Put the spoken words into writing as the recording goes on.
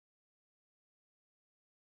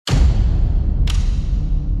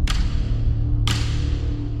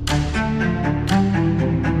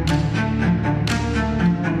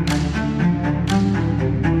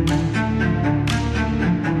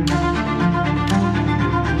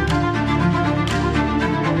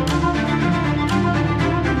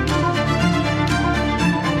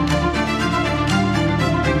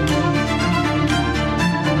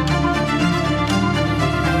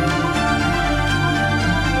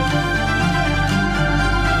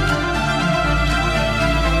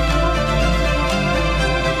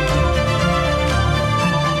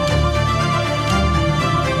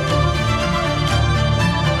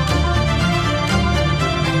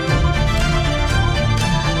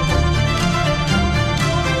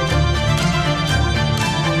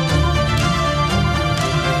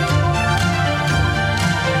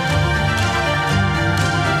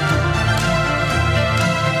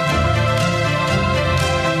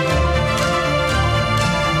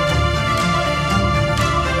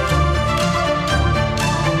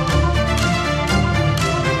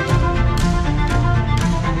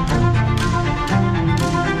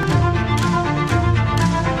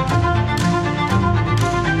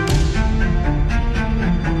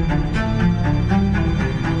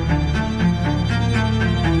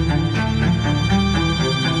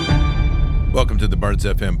Bards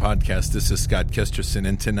FM podcast. This is Scott Kesterson,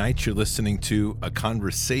 and tonight you're listening to a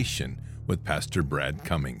conversation with Pastor Brad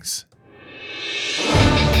Cummings.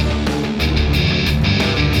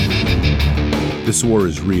 This war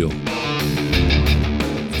is real.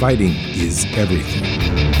 Fighting is everything.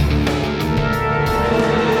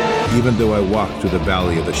 Even though I walk through the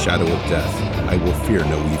valley of the shadow of death, I will fear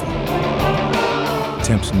no evil.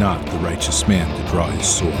 Tempt not the righteous man to draw his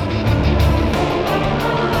sword.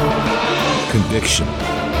 Conviction,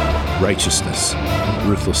 righteousness,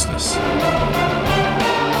 ruthlessness.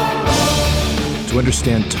 To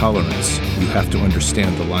understand tolerance, you have to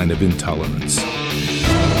understand the line of intolerance.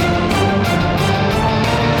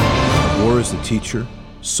 War is the teacher,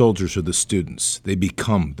 soldiers are the students. They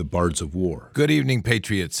become the bards of war. Good evening,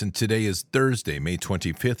 Patriots, and today is Thursday, May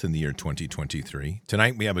 25th in the year 2023.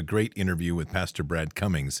 Tonight we have a great interview with Pastor Brad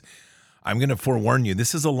Cummings. I'm going to forewarn you,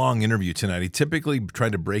 this is a long interview tonight. I typically try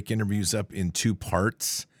to break interviews up in two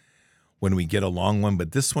parts when we get a long one,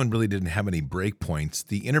 but this one really didn't have any break points.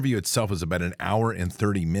 The interview itself is about an hour and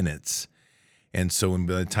 30 minutes. And so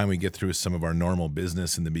by the time we get through some of our normal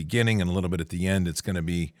business in the beginning and a little bit at the end, it's going to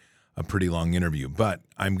be a pretty long interview. But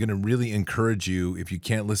I'm going to really encourage you, if you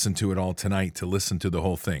can't listen to it all tonight, to listen to the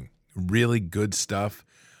whole thing. Really good stuff.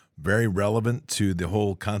 Very relevant to the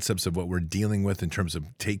whole concepts of what we're dealing with in terms of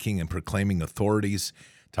taking and proclaiming authorities,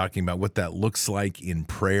 talking about what that looks like in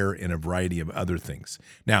prayer and a variety of other things.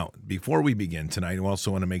 Now, before we begin tonight, I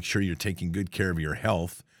also want to make sure you're taking good care of your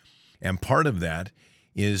health. And part of that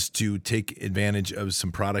is to take advantage of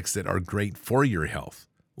some products that are great for your health,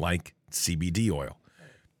 like CBD oil.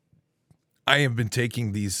 I have been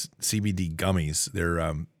taking these CBD gummies. They're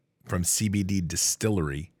from CBD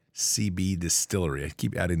Distillery. CB Distillery. I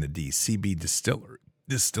keep adding the D. CB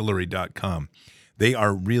Distillery.com. They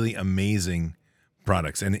are really amazing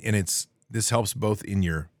products, and this helps both in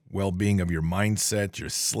your well-being of your mindset, your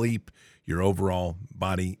sleep, your overall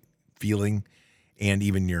body feeling, and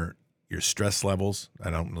even your stress levels.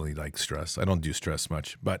 I don't really like stress. I don't do stress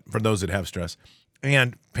much, but for those that have stress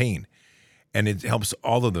and pain, and it helps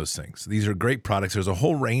all of those things. These are great products. There's a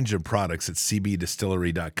whole range of products at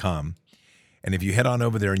cbdistillery.com. And if you head on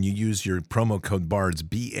over there and you use your promo code BARDS,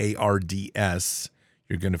 B-A-R-D-S,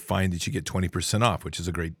 you're going to find that you get 20% off, which is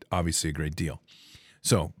obviously a great deal.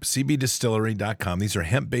 So cbdistillery.com. These are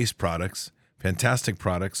hemp-based products, fantastic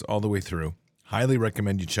products all the way through. Highly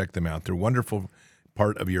recommend you check them out. They're a wonderful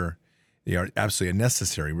part of they are absolutely a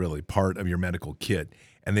necessary, really, part of your medical kit.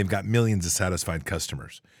 And they've got millions of satisfied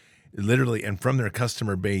customers. Literally, and from their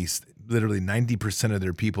customer base, literally 90% of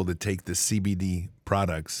their people that take the CBD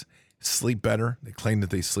products sleep better. They claim that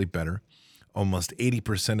they sleep better. Almost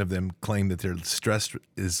 80% of them claim that their stress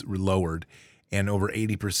is lowered, and over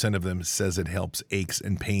 80% of them says it helps aches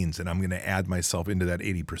and pains, and I'm going to add myself into that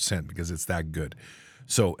 80% because it's that good.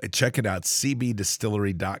 So check it out,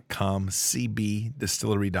 cbdistillery.com,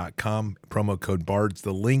 cbdistillery.com, promo code BARDS.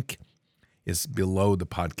 The link is below the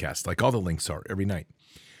podcast, like all the links are every night.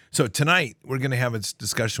 So tonight, we're going to have a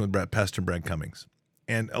discussion with Pastor Brad Cummings,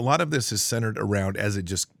 and a lot of this is centered around, as it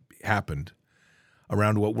just happened,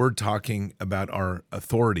 around what we're talking about our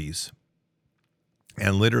authorities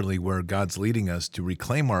and literally where God's leading us to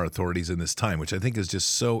reclaim our authorities in this time, which I think is just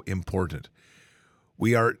so important.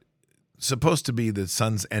 We are supposed to be the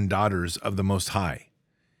sons and daughters of the Most High.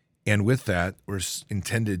 And with that, we're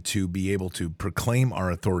intended to be able to proclaim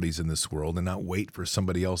our authorities in this world and not wait for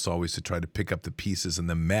somebody else always to try to pick up the pieces and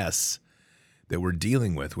the mess that we're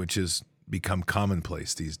dealing with, which has become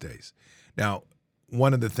commonplace these days. Now,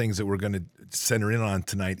 one of the things that we're going to center in on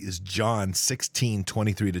tonight is John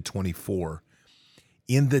 16:23-24.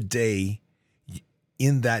 In that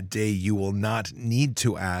day, you will not need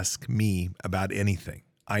to ask me about anything.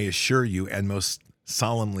 I assure you and most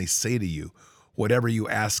solemnly say to you, whatever you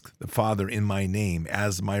ask the Father in my name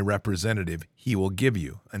as my representative, he will give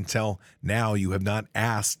you. Until now, you have not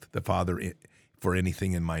asked the Father for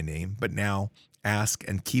anything in my name, but now ask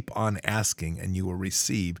and keep on asking, and you will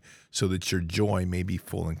receive, so that your joy may be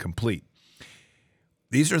full and complete.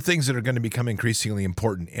 These are things that are going to become increasingly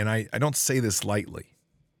important, and I don't say this lightly.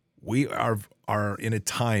 We are in a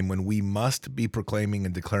time when we must be proclaiming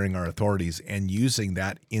and declaring our authorities and using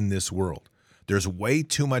that in this world. There's way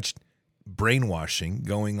too much brainwashing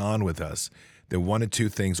going on with us that one of two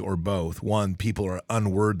things or both. One, people are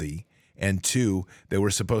unworthy, and two, that we're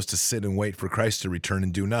supposed to sit and wait for Christ to return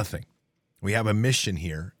and do nothing. We have a mission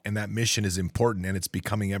here, and that mission is important, and it's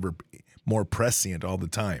becoming ever more prescient all the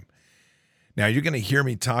time. Now, you're going to hear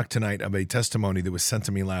me talk tonight of a testimony that was sent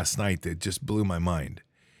to me last night that just blew my mind.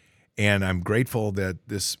 And I'm grateful that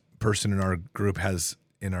this person in our group has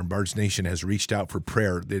in our Bards Nation has reached out for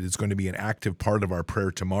prayer. That is going to be an active part of our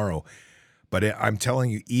prayer tomorrow. But I'm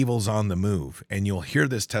telling you, evil's on the move. And you'll hear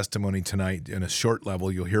this testimony tonight in a short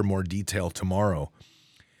level. You'll hear more detail tomorrow.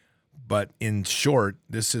 But in short,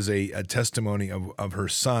 this is a testimony of her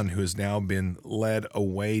son who has now been led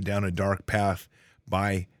away down a dark path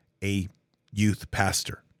by a youth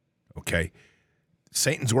pastor. Okay?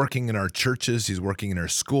 Satan's working in our churches. He's working in our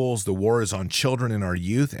schools. The war is on children and our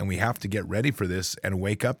youth, and we have to get ready for this and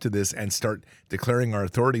wake up to this and start declaring our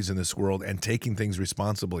authorities in this world and taking things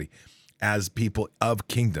responsibly as people of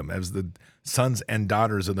kingdom, as the sons and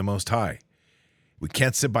daughters of the Most High. We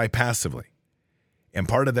can't sit by passively. And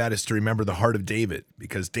part of that is to remember the heart of David,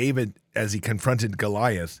 because David, as he confronted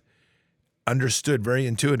Goliath, understood very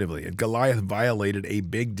intuitively. And Goliath violated a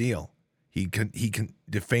big deal. He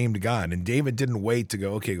defamed God. And David didn't wait to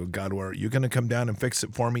go, okay, well, God, are you going to come down and fix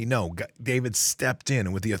it for me? No, David stepped in,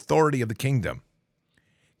 and with the authority of the kingdom,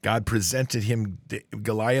 God presented him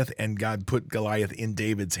Goliath, and God put Goliath in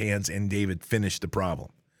David's hands, and David finished the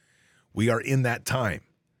problem. We are in that time.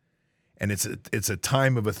 And it's a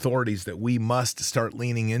time of authorities that we must start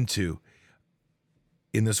leaning into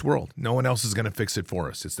in this world. No one else is going to fix it for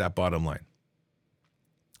us. It's that bottom line.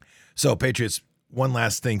 So, Patriots, one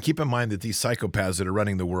last thing. Keep in mind that these psychopaths that are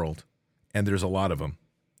running the world, and there's a lot of them,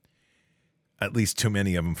 at least too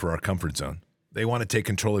many of them for our comfort zone, they want to take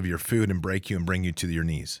control of your food and break you and bring you to your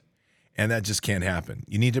knees. And that just can't happen.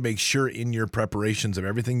 You need to make sure in your preparations of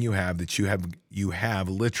everything you have that you have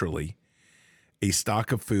literally a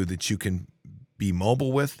stock of food that you can be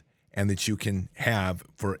mobile with and that you can have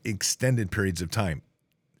for extended periods of time.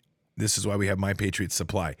 This is why we have My Patriot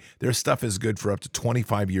Supply. Their stuff is good for up to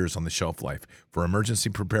 25 years on the shelf life. For emergency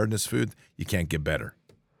preparedness food, you can't get better.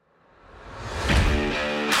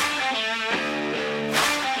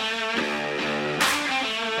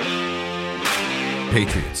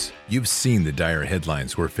 Patriots, you've seen the dire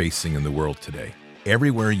headlines we're facing in the world today.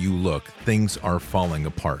 Everywhere you look, things are falling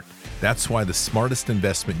apart. That's why the smartest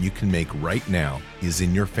investment you can make right now is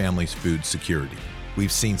in your family's food security.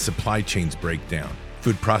 We've seen supply chains break down,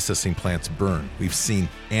 food processing plants burn. We've seen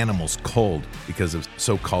animals cold because of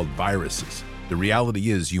so-called viruses. The reality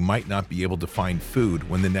is you might not be able to find food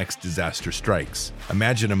when the next disaster strikes.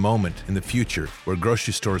 Imagine a moment in the future where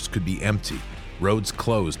grocery stores could be empty, roads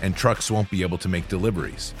closed, and trucks won't be able to make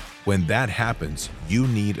deliveries. When that happens, you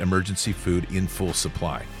need emergency food in full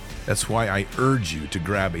supply. That's why I urge you to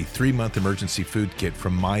grab a 3-month emergency food kit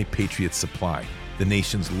from My Patriot Supply, the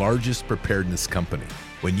nation's largest preparedness company.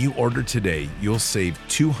 When you order today, you'll save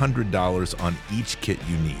 $200 on each kit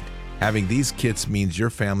you need. Having these kits means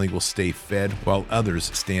your family will stay fed while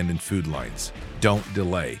others stand in food lines. Don't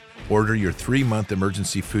delay. Order your 3-month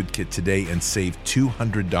emergency food kit today and save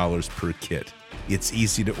 $200 per kit. It's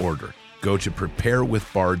easy to order. Go to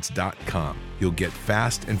preparewithbards.com. You'll get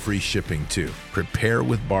fast and free shipping too.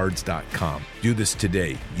 Preparewithbards.com. Do this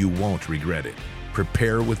today. You won't regret it.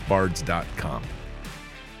 Preparewithbards.com.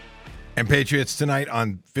 And Patriots, tonight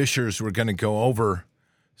on Fishers, we're going to go over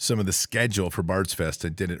some of the schedule for Bards Fest. I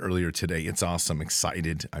did it earlier today. It's awesome.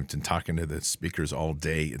 Excited. I've been talking to the speakers all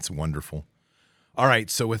day. It's wonderful. All right.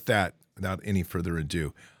 So with that, without any further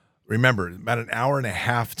ado, remember, about an hour and a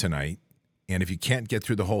half tonight. And if you can't get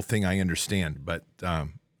through the whole thing, I understand. But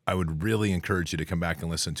I would really encourage you to come back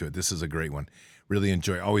and listen to it. This is a great one. Really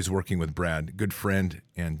enjoy always working with Brad. Good friend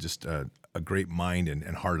and just a great mind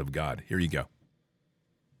and heart of God. Here you go.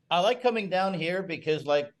 I like coming down here because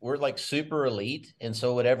we're super elite. And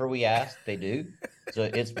so whatever we ask, they do. So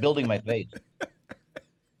it's building my faith.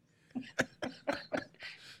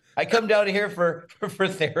 I come down here for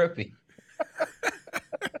therapy.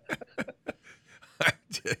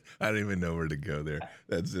 I don't even know where to go there.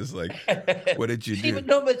 That's just like, what did you do?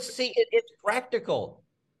 No, but see, it's practical.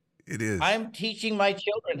 It is. I'm teaching my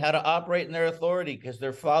children how to operate in their authority because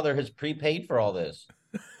their father has prepaid for all this.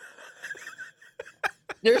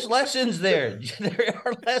 There's lessons there. There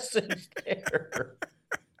are lessons there.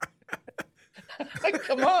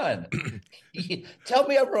 Come on. Tell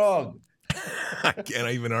me I'm wrong. I can't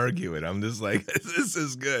even argue it. I'm just like, this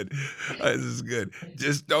is good. This is good.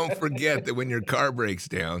 Just don't forget that when your car breaks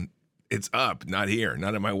down, it's up, not here,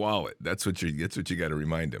 not in my wallet. That's what you got to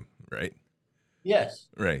remind him, right? Yes.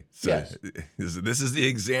 Right. So yes. This is the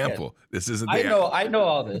example. Yes. This isn't the I know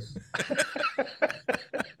all this.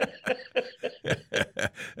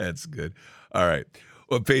 That's good. All right.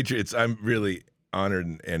 Well, Patriots, I'm really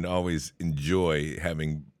honored and always enjoy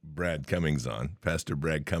having Brad Cummings on. Pastor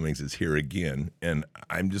Brad Cummings is here again, and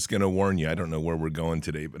I'm just going to warn you, I don't know where we're going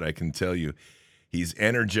today, but I can tell you he's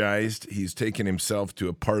energized. He's taken himself to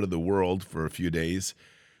a part of the world for a few days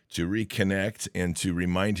to reconnect and to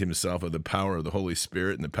remind himself of the power of the Holy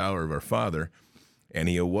Spirit and the power of our Father. And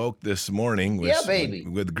he awoke this morning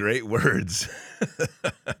with great words.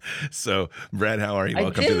 So, Brad, how are you?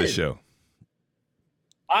 Welcome to the show.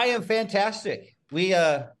 I am fantastic. We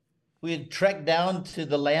had trekked down to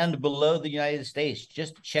the land below the United States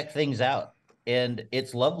just to check things out, and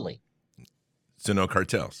it's lovely. So no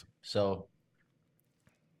cartels. So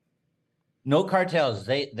no cartels.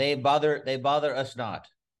 They bother us not.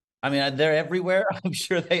 I mean, they're everywhere. I'm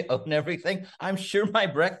sure they own everything. I'm sure my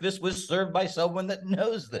breakfast was served by someone that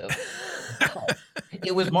knows them.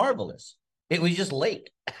 It was marvelous. It was just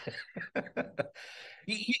late.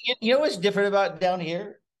 You know what's different about down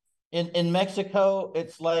here? In Mexico,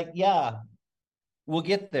 it's like, yeah, we'll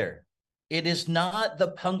get there. It is not the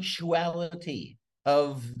punctuality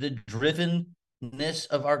of the drivenness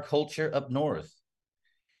of our culture up north.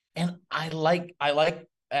 And I like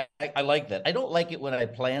that. I don't like it when I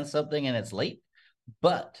plan something and it's late,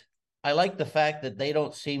 but I like the fact that they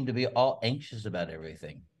don't seem to be all anxious about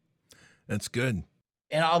everything. That's good.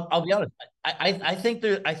 And I'll be honest. I think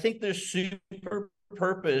there's super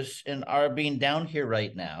purpose in our being down here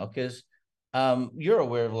right now, because you're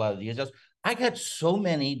aware of a lot of these. I got so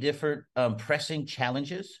many different pressing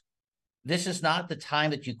challenges. This is not the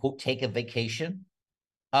time that you quote take a vacation.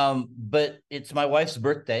 But it's my wife's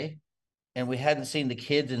birthday, and we hadn't seen the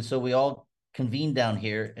kids, and so we all convened down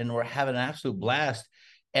here, and we're having an absolute blast.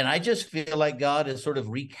 And I just feel like God is sort of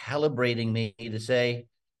recalibrating me to say,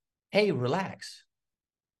 "Hey, relax."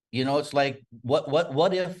 You know, it's like,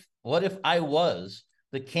 what if I was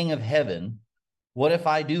the King of Heaven? What if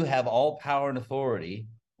I do have all power and authority?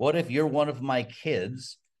 What if you're one of my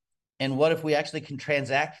kids? And what if we actually can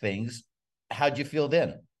transact things? How'd you feel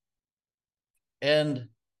then? And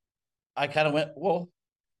I kind of went, well,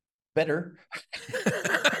 better.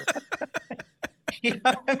 You know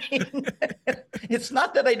what I mean? It's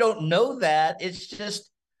not that I don't know that. It's just,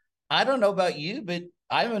 I don't know about you, but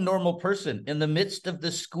I'm a normal person. In the midst of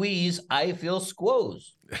the squeeze, I feel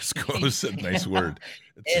squoze. Squoze, a nice word.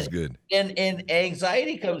 It's good. And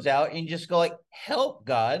anxiety comes out, and you just go like, help,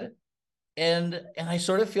 God. And I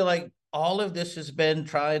sort of feel like all of this has been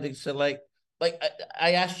trying to say, like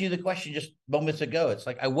I asked you the question just moments ago. It's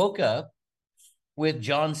like I woke up with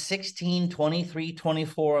John 16, 23,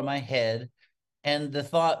 24 in my head, and the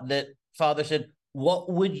thought that Father said,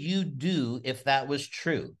 what would you do if that was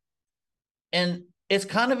true? And it's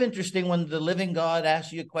kind of interesting when the living God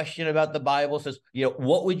asks you a question about the Bible, says, you know,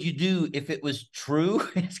 what would you do if it was true?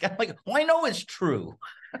 It's kind of like, well, I know it's true.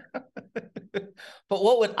 But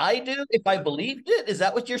what would I do if I believed it? Is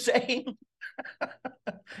that what you're saying?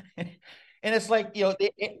 And it's like, you know,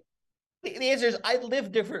 the answer is I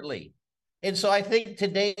live differently. And so I think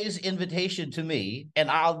today's invitation to me, and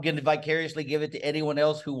I'll get to vicariously give it to anyone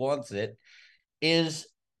else who wants it, is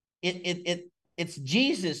it's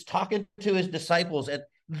Jesus talking to his disciples at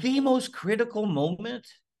the most critical moment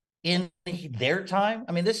in their time.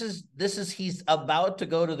 I mean, this is he's about to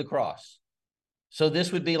go to the cross. So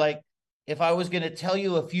this would be like, if I was going to tell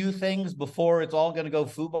you a few things before it's all going to go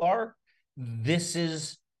foobar, this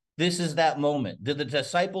is that moment. Did the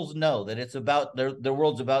disciples know that it's about their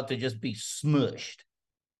world's about to just be smushed?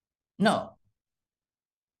 No.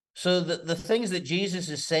 So the things that Jesus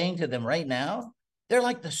is saying to them right now, they're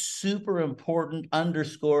like the super important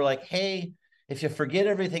underscore, like, hey, if you forget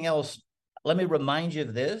everything else, let me remind you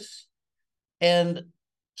of this. And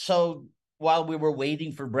so while we were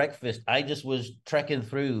waiting for breakfast, I just was trekking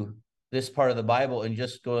through this part of the Bible and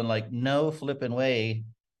just going like, no flipping way,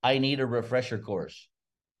 I need a refresher course.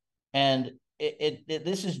 And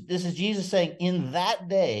this is Jesus saying, in that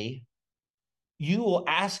day, you will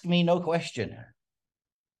ask me no question.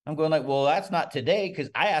 I'm going like, well, that's not today, because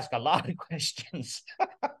I ask a lot of questions.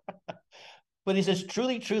 But he says,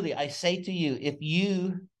 truly, truly, I say to you, if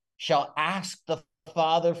you shall ask the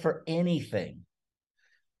Father for anything,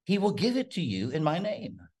 he will give it to you in my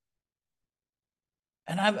name.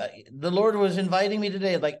 And the Lord was inviting me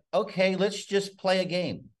today, like, okay, let's just play a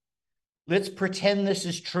game. Let's pretend this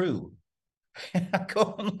is true. And I'm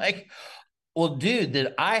going like, well, dude,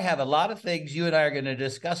 that I have a lot of things you and I are going to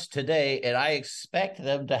discuss today, and I expect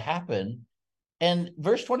them to happen. And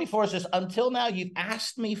verse 24 says, until now, you've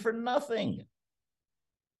asked me for nothing.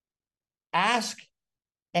 Ask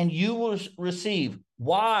and you will receive.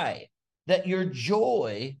 Why? That your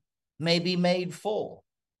joy may be made full.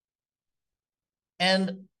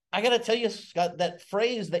 And I got to tell you, Scott, that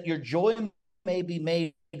phrase that your joy may be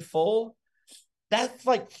made full, that's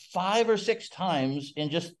like 5 or 6 times in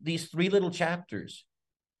just these 3 little chapters.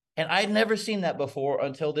 And I'd never seen that before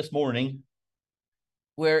until this morning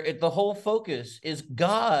where the whole focus is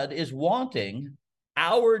God is wanting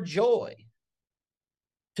our joy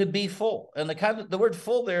to be full. And the word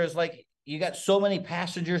full there is like, you got so many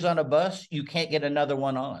passengers on a bus, you can't get another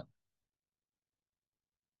one on.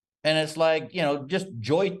 And it's like, just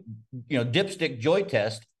joy, dipstick joy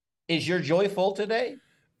test. Is your joy full today?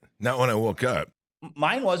 Not when I woke up.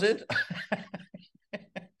 Mine wasn't.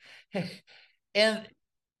 And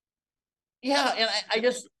yeah, and I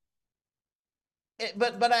just,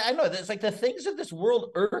 but I know that's like the things of this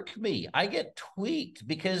world irk me. I get tweaked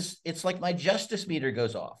because it's like my justice meter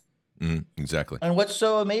goes off. Exactly. And what's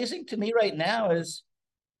so amazing to me right now is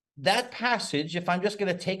that passage, if I'm just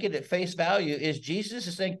going to take it at face value, is Jesus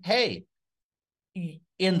is saying, hey,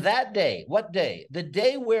 in that day, what day? The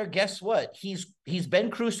day where, guess what? He's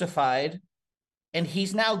been crucified and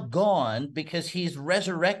he's now gone because he's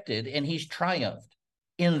resurrected and he's triumphed.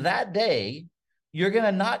 In that day, you're going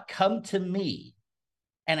to not come to me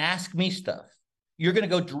and ask me stuff. You're going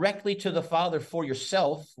to go directly to the Father for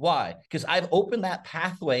yourself. Why? Because I've opened that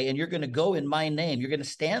pathway and you're going to go in my name. You're going to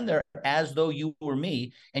stand there as though you were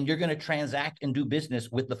me, and you're going to transact and do business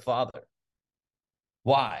with the Father.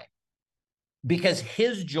 Why? Because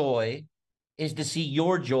his joy is to see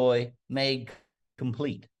your joy made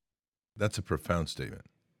complete. That's a profound statement.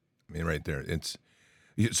 I mean, right there.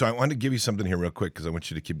 So I wanted to give you something here real quick because I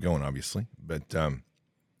want you to keep going, obviously. But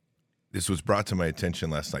this was brought to my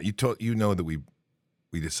attention last night. You know that we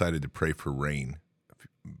decided to pray for rain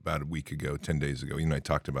about a week ago, 10 days ago. You and I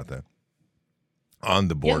talked about that on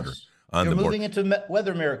the border. Yes. You're moving into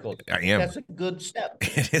weather miracles. I am. That's a good step.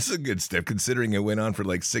 It is a good step, considering it went on for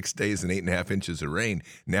like 6 days and 8.5 inches of rain.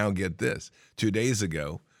 Now get this. 2 days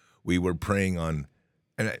ago, we were praying on,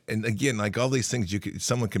 and again, like all these things,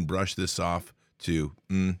 someone can brush this off to,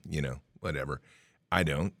 whatever. I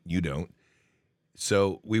don't. You don't.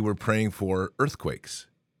 So we were praying for earthquakes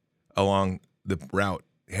along the route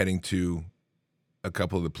heading to a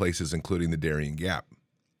couple of the places, including the Darien Gap.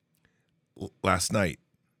 Last night,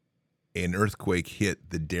 an earthquake hit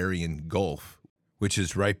the Darien Gulf, which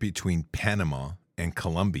is right between Panama and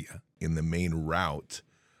Colombia in the main route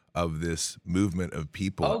of this movement of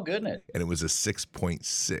people. Oh, goodness. And it was a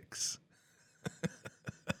 6.6.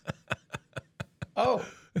 Oh,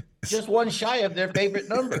 just one shy of their favorite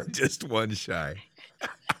number. Just one shy.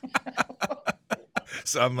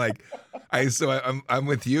 So I'm like, I'm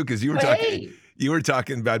with you because you were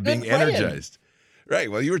talking about being energized.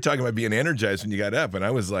 Right. Well, you were talking about being energized when you got up, and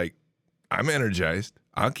I was like, I'm energized.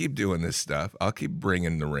 I'll keep doing this stuff. I'll keep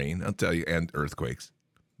bringing the rain. I'll tell you, and earthquakes.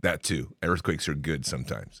 That too. Earthquakes are good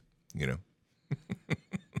sometimes,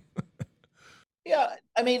 Yeah.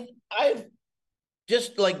 I mean, I've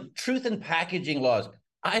just like truth in packaging laws.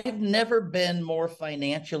 I've never been more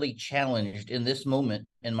financially challenged in this moment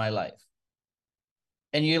in my life.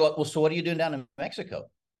 And you're like, well, so what are you doing down in Mexico?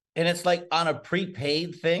 And it's like on a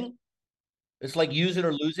prepaid thing. It's like use it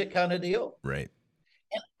or lose it kind of deal. Right.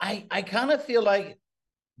 And I kind of feel like,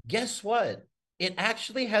 guess what? It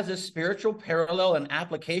actually has a spiritual parallel and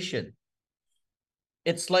application.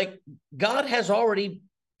 It's like God has already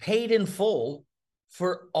paid in full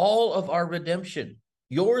for all of our redemption,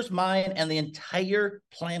 yours, mine, and the entire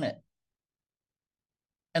planet.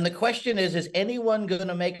 And the question is anyone going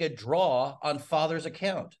to make a draw on Father's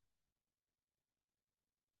account?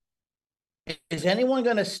 Is anyone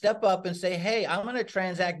going to step up and say, hey, I'm going to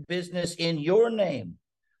transact business in your name?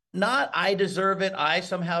 Not I deserve it, I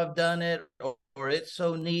somehow have done it, or it's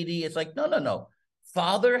so needy. It's like, no.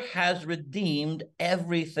 Father has redeemed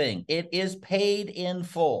everything. It is paid in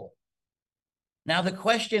full. Now, the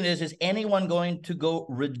question is anyone going to go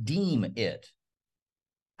redeem it?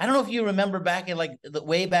 I don't know if you remember back in like the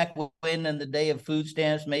way back when in the day of food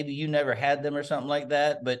stamps, maybe you never had them or something like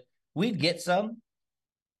that, but we'd get some.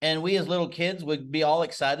 And we as little kids would be all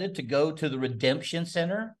excited to go to the redemption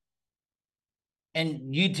center.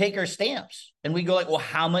 And you'd take our stamps and we go like, well,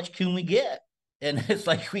 how much can we get? And it's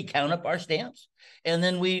like, we count up our stamps. And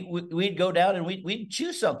then we'd go down and we'd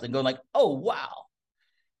choose something going like, oh, wow.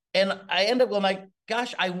 And I end up going like,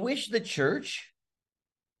 gosh, I wish the church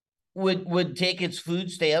would take its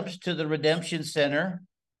food stamps to the redemption center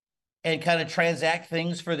and kind of transact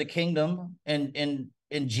things for the kingdom and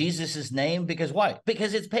in Jesus's name. Because why?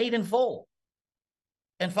 Because it's paid in full.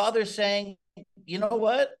 And Father's saying, you know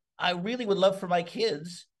what? I really would love for my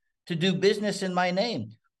kids to do business in my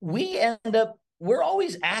name. We're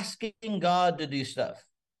always asking God to do stuff.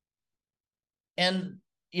 And,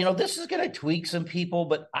 this is going to tweak some people,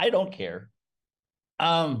 but I don't care.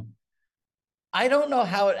 I don't know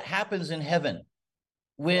how it happens in heaven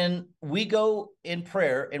when we go in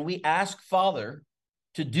prayer and we ask Father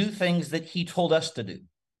to do things that he told us to do.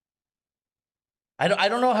 I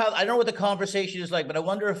don't know how, I don't know what the conversation is like, but I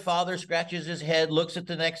wonder if Father scratches his head, looks at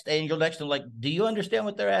the next angel next to him, like, do you understand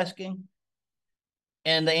what they're asking?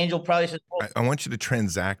 And the angel probably says, well, I want you to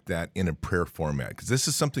transact that in a prayer format, because this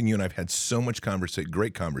is something you and I've had so much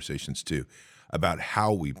great conversations too, about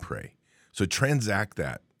how we pray. So transact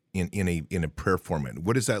that in a prayer format.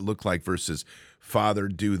 What does that look like versus Father,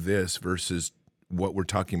 do this versus what we're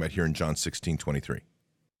talking about here in John 16:23?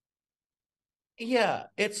 yeah,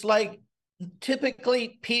 it's like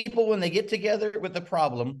typically people, when they get together with a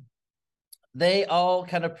problem, they all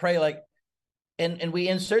kind of pray like, and we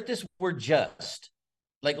insert this word just,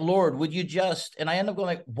 like, Lord, would you just, and I end up going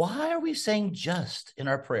like, why are we saying just in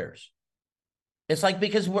our prayers? It's like,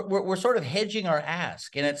 because we're sort of hedging our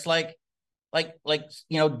ask. And it's like,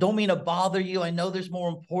 don't mean to bother you. I know there's more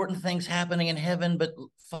important things happening in heaven, but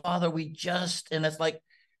Father, we just, and it's like,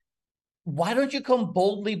 why don't you come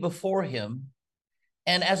boldly before him?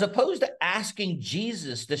 And as opposed to asking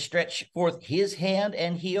Jesus to stretch forth his hand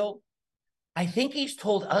and heal, I think he's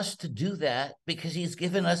told us to do that because he's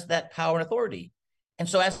given us that power and authority. And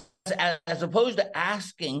so as opposed to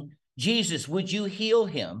asking Jesus, would you heal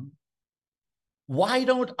him? Why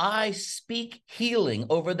don't I speak healing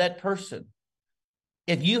over that person?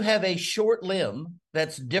 If you have a short limb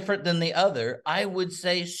that's different than the other, I would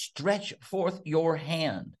say, stretch forth your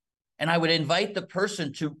hand. And I would invite the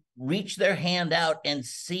person to reach their hand out and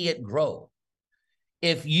see it grow.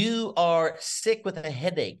 If you are sick with a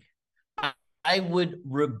headache, I would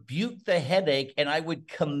rebuke the headache and I would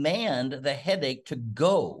command the headache to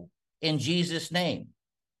go in Jesus' name.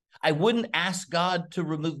 I wouldn't ask God to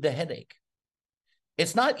remove the headache.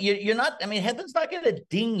 It's not, you're not, I mean, heaven's not going to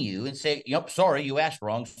ding you and say, yep, sorry, you asked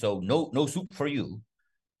wrong, so no soup for you.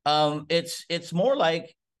 It's more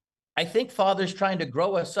like, I think Father's trying to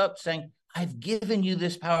grow us up, saying, I've given you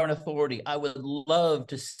this power and authority. I would love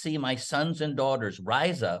to see my sons and daughters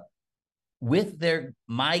rise up with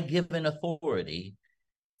my given authority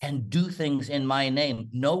and do things in my name,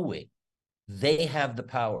 knowing they have the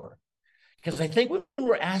power. Because I think when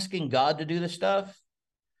we're asking God to do this stuff,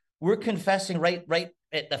 we're confessing right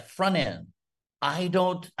at the front end. I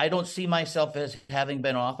don't see myself as having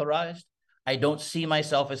been authorized. I don't see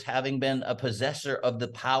myself as having been a possessor of the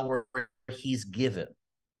power he's given.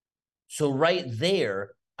 So right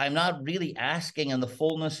there, I'm not really asking in the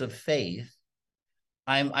fullness of faith.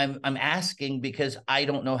 I'm asking because I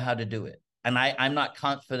don't know how to do it. And I'm not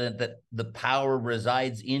confident that the power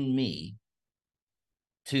resides in me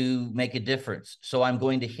to make a difference. So I'm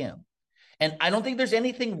going to him. And I don't think there's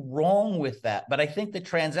anything wrong with that. But I think the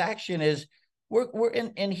transaction is, we're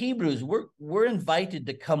in Hebrews, we're invited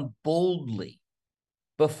to come boldly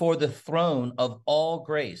before the throne of all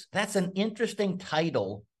grace. That's an interesting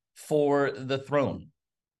title for the throne.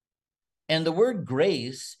 And the word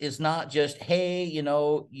grace is not just, hey,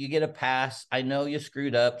 you get a pass. I know you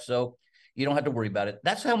screwed up, so you don't have to worry about it.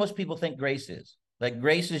 That's how most people think grace is. Like,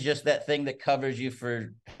 grace is just that thing that covers you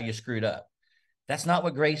for how you screwed up. That's not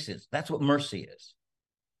what grace is. That's what mercy is.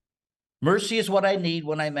 Mercy is what I need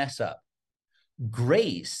when I mess up.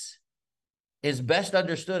 Grace is best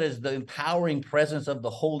understood as the empowering presence of the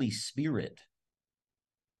Holy Spirit.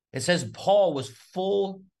 It says Paul was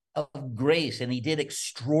full of grace and he did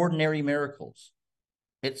extraordinary miracles.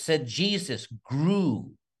 It said Jesus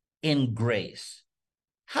grew in grace.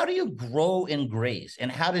 How do you grow in grace?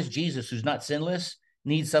 And how does Jesus, who's not sinless,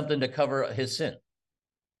 need something to cover his sin?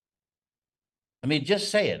 I mean, just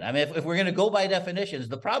say it. I mean, if we're going to go by definitions,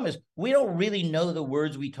 the problem is we don't really know the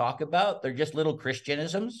words we talk about. They're just little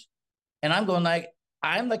Christianisms. And I'm going like,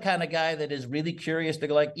 I'm the kind of guy that is really curious to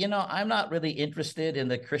go like, I'm not really interested in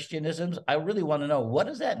the Christianisms. I really want to know, what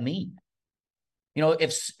does that mean?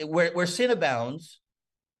 If where sin abounds,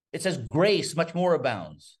 it says grace much more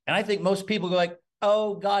abounds. And I think most people go like,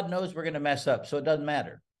 oh, God knows we're going to mess up, so it doesn't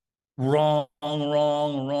matter. Wrong.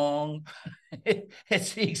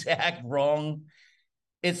 It's the exact wrong.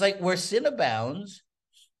 It's like, where sin abounds,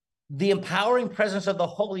 the empowering presence of the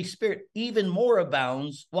Holy Spirit even more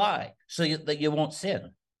abounds. Why? So that you won't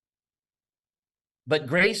sin. But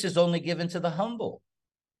grace is only given to the humble.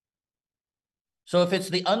 So if it's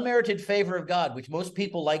the unmerited favor of God, which most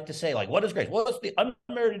people like to say, like, what is grace? Well, it's the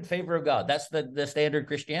unmerited favor of God. That's the standard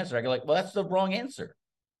Christian answer. I go like, well, that's the wrong answer.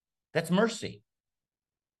 That's mercy.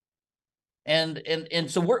 And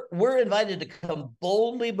so we're invited to come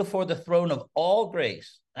boldly before the throne of all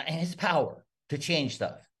grace and his power to change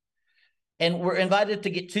stuff. And we're invited to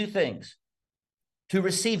get two things: to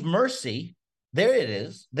receive mercy. There it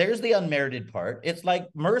is. There's the unmerited part. It's like,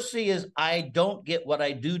 mercy is, I don't get what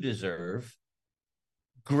I do deserve.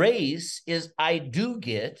 Grace is, I do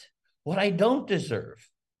get what I don't deserve.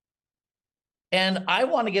 And I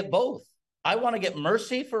want to get both. I want to get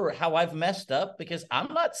mercy for how I've messed up because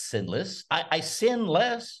I'm not sinless. I sin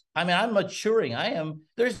less. I mean, I'm maturing. I am.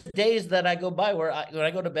 There's days that I go by where when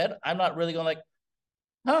I go to bed, I'm not really going like,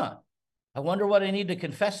 huh, I wonder what I need to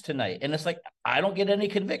confess tonight. And it's like, I don't get any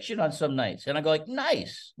conviction on some nights. And I go like,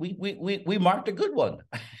 nice. We marked a good one.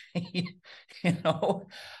 you know?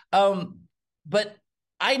 But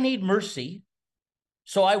I need mercy.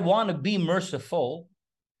 So I want to be merciful,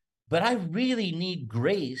 but I really need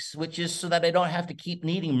grace, which is so that I don't have to keep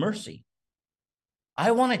needing mercy.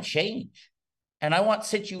 I want to change. And I want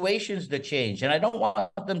situations to change. And I don't want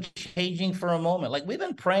them changing for a moment. Like we've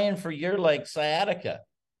been praying for your like sciatica.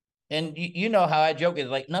 And you know how I joke is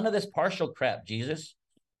like none of this partial crap, Jesus.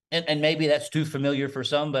 And maybe that's too familiar for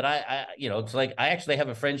some, but it's like I actually have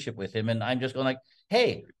a friendship with him, and I'm just going like,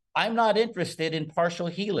 hey, I'm not interested in partial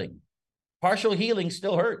healing. Partial healing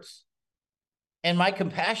still hurts. And my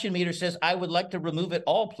compassion meter says, I would like to remove it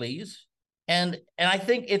all, please. And I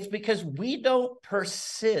think it's because we don't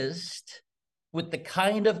persist with the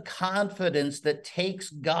kind of confidence that takes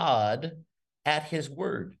God at his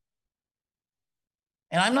word.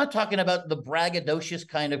 And I'm not talking about the braggadocious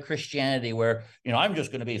kind of Christianity where, I'm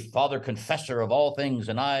just going to be Father Confessor of all things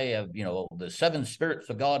and I have, the 7 spirits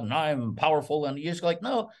of God and I'm powerful. And you just go like,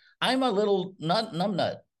 no, I'm a little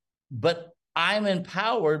numbnut, but I'm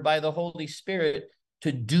empowered by the Holy Spirit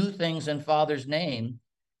to do things in Father's name.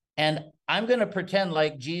 And I'm going to pretend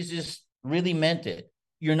like Jesus really meant it.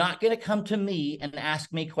 You're not going to come to me and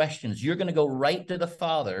ask me questions. You're going to go right to the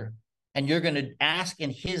Father and you're going to ask in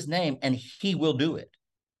his name and he will do it.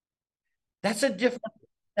 That's a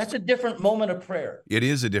different moment of prayer. It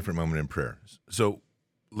is a different moment in prayer. So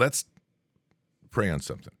let's pray on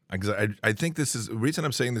something. Because I think this is the reason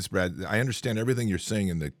I'm saying this, Brad. I understand everything you're saying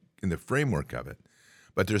in the framework of it,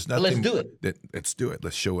 but there's nothing. Let's do it. Let's do it.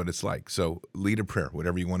 Let's show what it's like. So lead a prayer,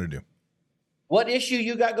 whatever you want to do. What issue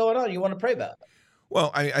you got going on? You want to pray about? Well,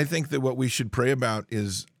 I think that what we should pray about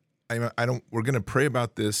is we're going to pray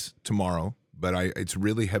about this tomorrow, but it's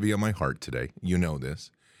really heavy on my heart today. You know this.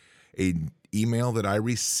 An email that I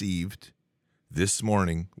received this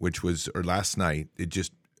morning, or last night, it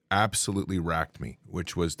just absolutely racked me,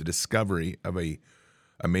 which was the discovery of a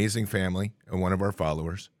amazing family and one of our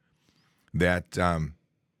followers that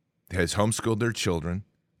has homeschooled their children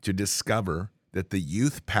to discover that the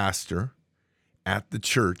youth pastor at the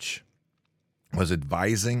church was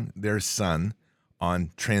advising their son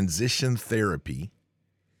on transition therapy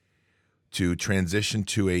to transition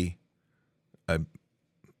to a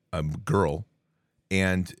girl,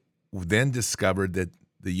 and then discovered that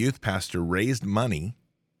the youth pastor raised money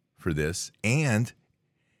for this, and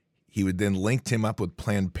he would then linked him up with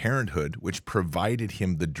Planned Parenthood, which provided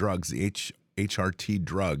him the drugs, the HRT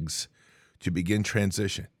drugs, to begin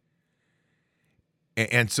transition.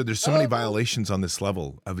 And so there's so many violations on this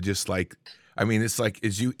level of just like, I mean, it's like,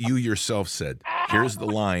 as you yourself said, here's the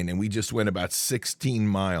line, and we just went about 16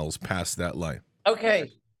 miles past that line.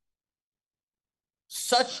 Okay.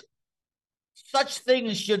 Such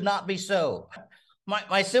things should not be so.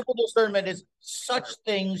 My simple discernment is such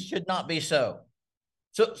things should not be so.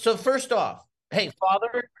 So first off, hey,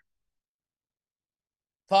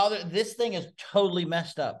 Father, this thing is totally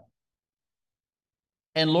messed up.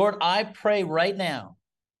 And Lord, I pray right now,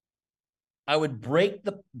 I break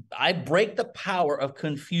the power of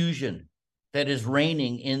confusion that is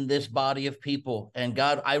reigning in this body of people. And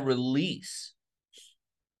God, I release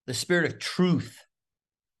the spirit of truth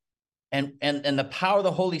and the power of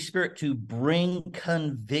the Holy Spirit to bring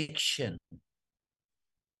conviction.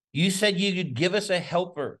 You said you'd give us a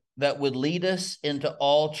helper that would lead us into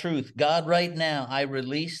all truth. God, right now, I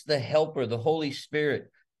release the helper, the Holy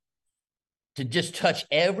Spirit, to just touch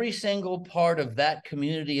every single part of that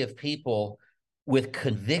community of people with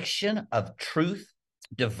conviction of truth,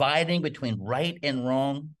 dividing between right and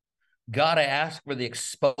wrong. God, I ask for the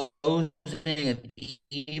exposing of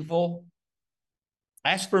evil.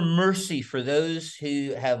 I ask for mercy for those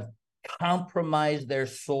who have compromised their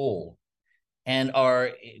soul and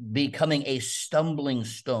are becoming a stumbling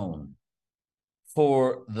stone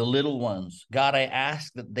for the little ones. God, I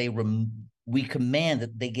ask that we command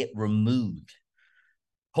that they get removed.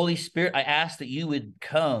 Holy Spirit, I ask that you would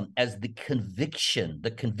come as the conviction,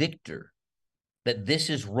 the convictor, that this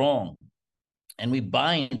is wrong. And we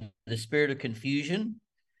bind the spirit of confusion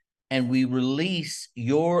and we release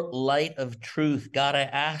your light of truth. God, I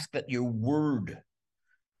ask that your word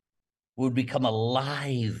would become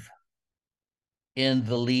alive in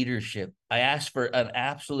the leadership. I ask for an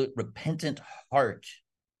absolute repentant heart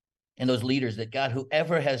in those leaders, that God,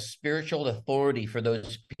 whoever has spiritual authority for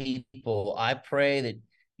those people, I pray that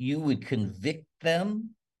you would convict them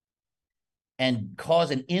and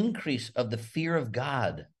cause an increase of the fear of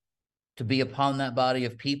God to be upon that body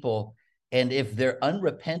of people. And if they're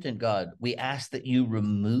unrepentant, God, we ask that you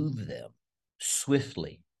remove them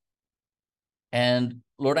swiftly. And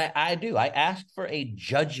Lord, I ask for a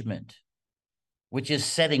judgment, which is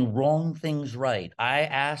setting wrong things right. I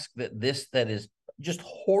ask that this that is just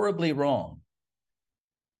horribly wrong,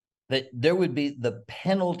 that there would be the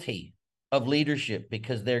penalty of leadership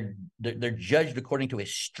because they're judged according to a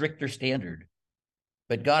stricter standard.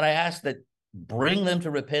 But God, I ask that bring them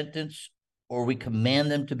to repentance, or we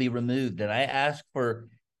command them to be removed. And I ask for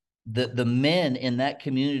the men in that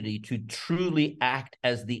community to truly act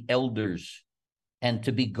as the elders and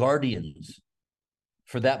to be guardians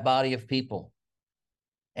for that body of people.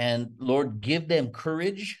 And Lord, give them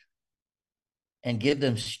courage and give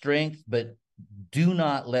them strength, but do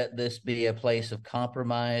not let this be a place of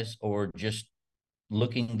compromise or just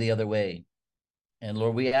looking the other way. And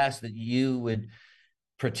Lord, we ask that you would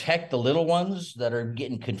protect the little ones that are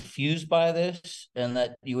getting confused by this, and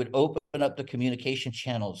that you would open up the communication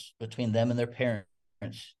channels between them and their parents.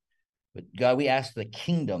 But God, we ask the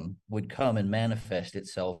kingdom would come and manifest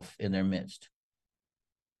itself in their midst.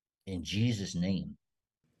 In Jesus' name.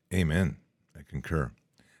 Amen. I concur.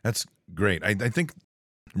 That's great. I think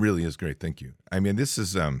really is great. Thank you. I mean, this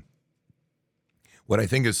is what I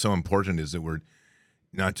think is so important is that we're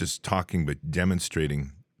not just talking, but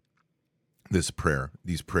demonstrating this prayer,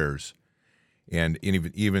 these prayers. And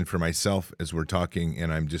even for myself, as we're talking,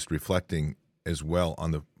 and I'm just reflecting as well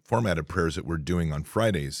on the format of prayers that we're doing on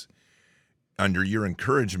Fridays, under your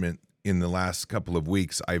encouragement in the last couple of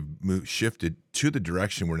weeks, I've shifted to the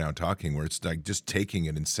direction we're now talking, where it's like just taking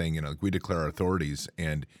it and saying, like, we declare our authorities,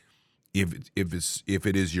 and if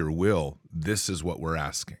it is your will, this is what we're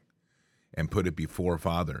asking, and put it before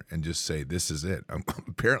Father, and just say, this is it.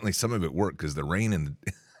 Apparently, some of it worked because the rain and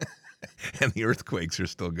and the earthquakes are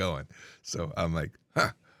still going. So I'm like, huh.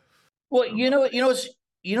 Well, this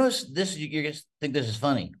you're gonna think this is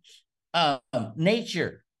funny.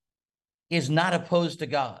 Nature is not opposed to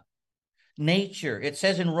God. Nature, it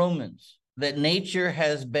says in Romans that nature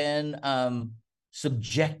has been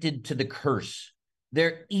subjected to the curse.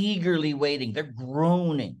 They're eagerly waiting. They're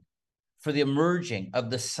groaning for the emerging of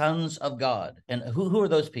the sons of God. And who are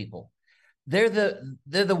those people? They're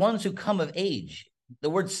the ones who come of age. The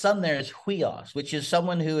word son there is huios, which is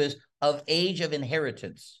someone who is of age of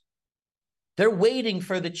inheritance. They're waiting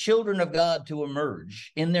for the children of God to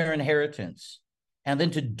emerge in their inheritance and then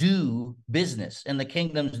to do business in the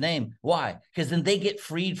kingdom's name. Why? Because then they get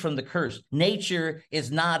freed from the curse. Nature is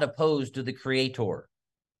not opposed to the creator.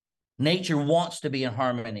 Nature wants to be in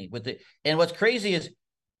harmony with it. And what's crazy is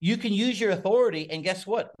you can use your authority, and guess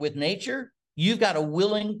what? With nature, you've got a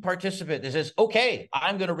willing participant that says, okay,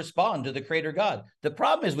 I'm going to respond to the creator God. The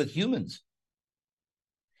problem is with humans.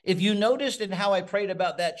 If you noticed in how I prayed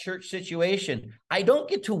about that church situation, I don't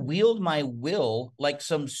get to wield my will like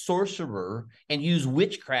some sorcerer and use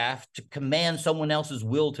witchcraft to command someone else's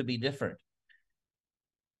will to be different.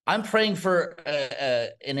 I'm praying for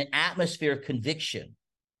an atmosphere of conviction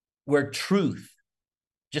where truth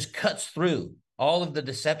just cuts through all of the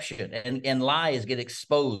deception, and lies get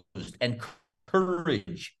exposed, and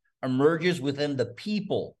courage emerges within the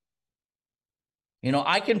people.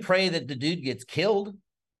 I can pray that the dude gets killed,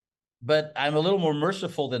 but I'm a little more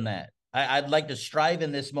merciful than that. I'd like to strive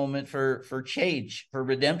in this moment for change, for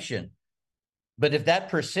redemption. But if that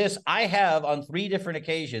persists, I have on 3 different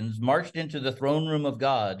occasions marched into the throne room of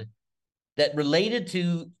God that related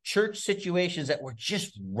to church situations that were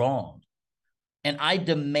just wrong. And I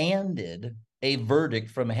demanded a verdict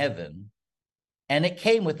from heaven, and it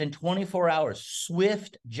came within 24 hours,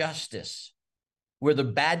 swift justice, where the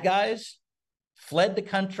bad guys fled the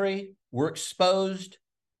country, were exposed,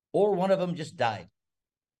 or one of them just died.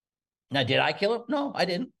 Now, did I kill him? No, I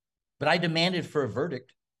didn't. But I demanded for a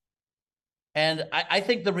verdict. And I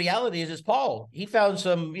think the reality is Paul, he found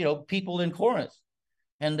some, people in Corinth,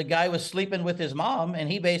 and the guy was sleeping with his mom, and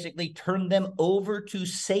he basically turned them over to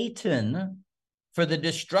Satan for the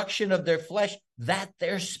destruction of their flesh, that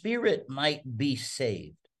their spirit might be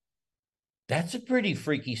saved. That's a pretty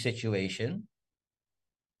freaky situation.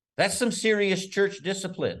 That's some serious church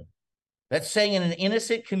discipline. That's saying in an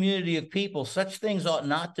innocent community of people, such things ought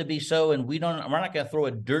not to be so, and we're not going to throw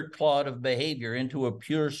a dirt clod of behavior into a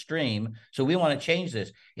pure stream, so we want to change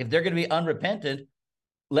this. If they're going to be unrepentant,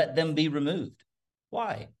 let them be removed.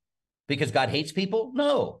 Why? Because God hates people?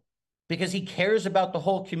 No, because he cares about the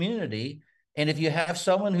whole community, and if you have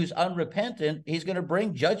someone who's unrepentant, he's going to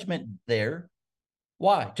bring judgment there.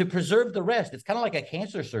 Why? To preserve the rest. It's kind of like a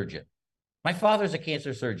cancer surgeon. My father's a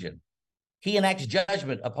cancer surgeon. He enacts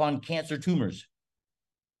judgment upon cancer tumors,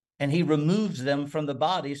 and he removes them from the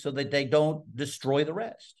body so that they don't destroy the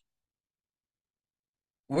rest.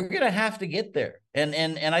 We're going to have to get there. And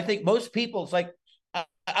I think most people, it's like,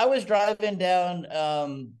 I was driving down,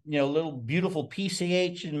 little beautiful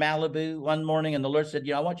PCH in Malibu one morning, and the Lord said,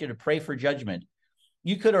 I want you to pray for judgment.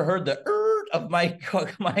 You could have heard the of my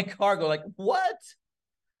car go like, what?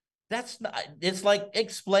 That's not, it's like,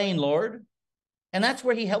 explain, Lord. And that's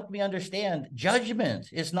where he helped me understand judgment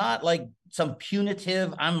is not like some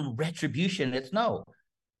punitive, I'm retribution. It's no.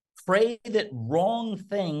 Pray that wrong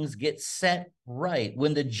things get set right.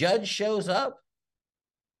 When the judge shows up,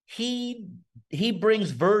 he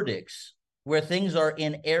brings verdicts where things are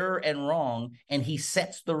in error and wrong, and he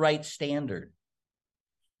sets the right standard.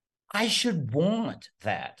 I should want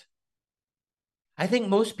that. I think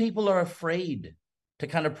most people are afraid to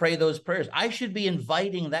kind of pray those prayers. I should be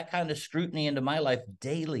inviting that kind of scrutiny into my life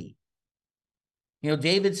daily.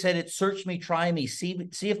 David said it, search me, try me, see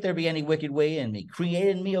if there be any wicked way in me. Create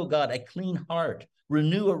in me, O God, a clean heart,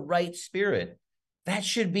 renew a right spirit. That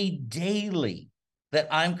should be daily, that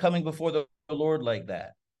I'm coming before the Lord like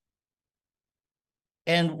that.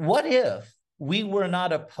 And what if we were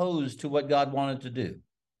not opposed to what God wanted to do?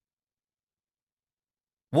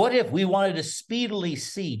 What if we wanted to speedily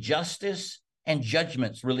see justice and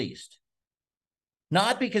judgments released?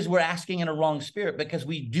 Not because we're asking in a wrong spirit, because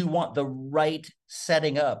we do want the right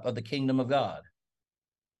setting up of the kingdom of God.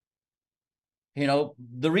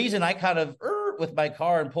 The reason I kind of with my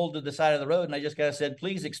car and pulled to the side of the road and I just kind of said,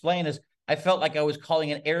 please explain, is I felt like I was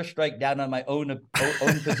calling an airstrike down on my own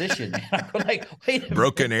position. I'm like, wait a minute.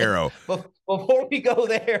 Broken arrow. Before we go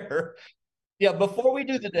there, before we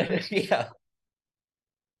do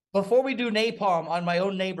before we do napalm on my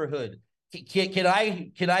own neighborhood, can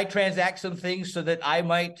I transact some things so that I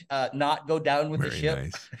might not go down with the ship?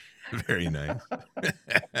 Nice. Very nice.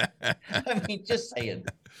 I mean, just saying.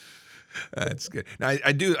 That's good. Now,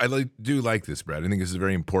 I do like this, Brad. I think this is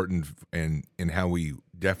very important in how we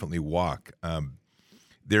definitely walk.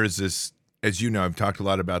 There's this, as you know, I've talked a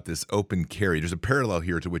lot about this open carry. There's a parallel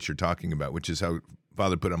here to what you're talking about, which is how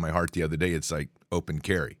Father put on my heart the other day. It's like open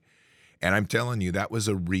carry. And I'm telling you, that was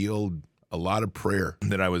a lot of prayer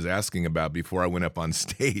that I was asking about before I went up on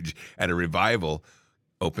stage at a revival,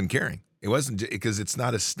 open carrying. It wasn't because it's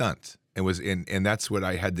not a stunt. It was, and that's what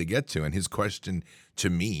I had to get to. And his question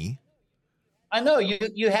to me, I know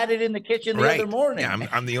you had it in the kitchen the other morning. Yeah,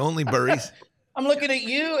 I'm the only Burries. I'm looking at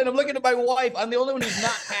you and I'm looking at my wife. I'm the only one who's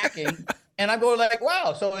not packing. And I'm going like,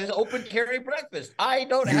 wow, so it's open carry breakfast. I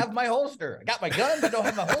don't have my holster. I got my gun, but I don't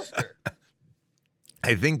have my holster.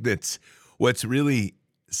 I think that's what's really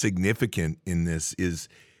significant in this is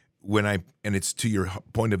and it's to your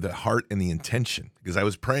point of the heart and the intention, because I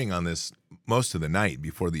was praying on this most of the night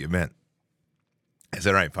before the event. I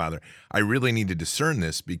said, all right, Father, I really need to discern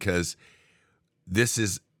this, because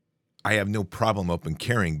I have no problem open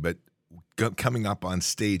carrying, but coming up on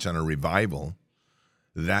stage on a revival,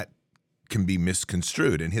 that can be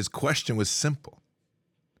misconstrued. And his question was simple.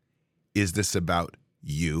 Is this about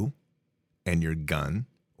you and your gun,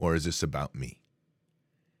 or is this about me?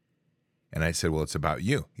 And I said, well, it's about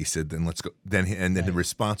you. He said, then let's go. Then the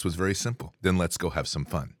response was very simple. Then let's go have some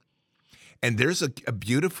fun. And there's a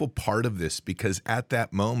beautiful part of this, because at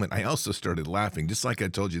that moment, I also started laughing, just like I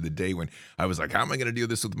told you the day when I was like, how am I going to do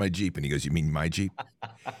this with my Jeep? And he goes, you mean my Jeep?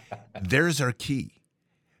 There's our key.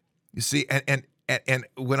 You see, and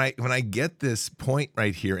when I get this point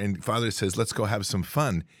right here, and Father says, let's go have some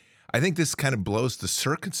fun, I think this kind of blows the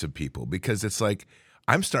circuits of people, because it's like,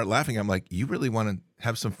 I'm start laughing. I'm like, you really want to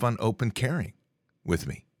have some fun open carrying with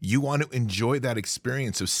me? You want to enjoy that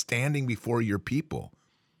experience of standing before your people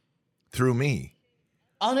through me,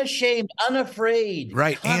 unashamed, unafraid,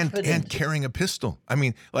 right? confident. And carrying a pistol. I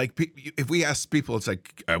mean, like, if we ask people, it's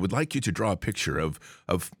like, I would like you to draw a picture of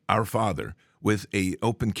our Father with a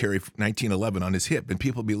open carry 1911 on his hip, and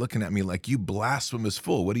people be looking at me like, you blasphemous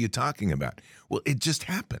fool. What are you talking about? Well, it just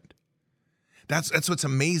happened. That's what's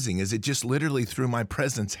amazing, is it just literally through my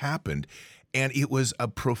presence happened, and it was a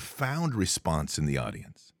profound response in the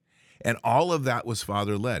audience. And all of that was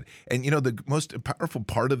Father-led. And, the most powerful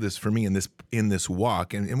part of this for me in this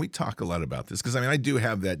walk, and we talk a lot about this, because, I do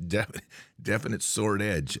have that definite sword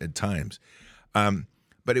edge at times.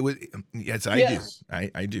 But it was, yes, I do.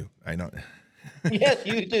 I do. I know. Yes,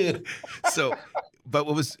 you do. So, but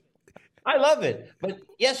what was... I love it, but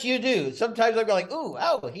yes, you do. Sometimes I go like, "Ooh,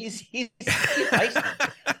 oh, he's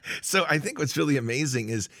feisty." So I think what's really amazing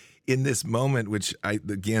is in this moment, which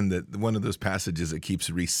one of those passages that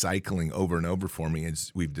keeps recycling over and over for me,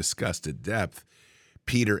 as we've discussed at depth,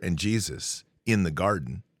 Peter and Jesus in the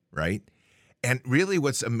garden, right? And really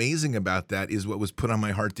what's amazing about that is what was put on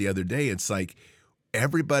my heart the other day. It's like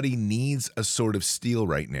everybody needs a sort of steel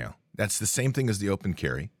right now. That's the same thing as the open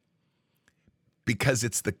carry, because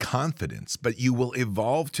it's the confidence, but you will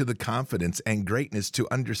evolve to the confidence and greatness to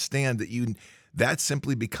understand that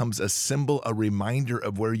simply becomes a symbol, a reminder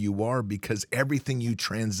of where you are, because everything you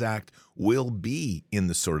transact will be in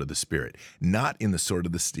the sword of the Spirit, not in the sword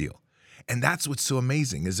of the steel. And that's what's so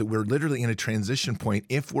amazing, is that we're literally in a transition point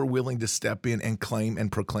if we're willing to step in and claim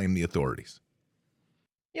and proclaim the authorities.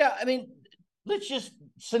 Yeah, I mean, let's just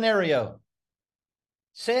scenario.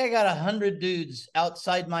 Say I got 100 dudes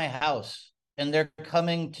outside my house and they're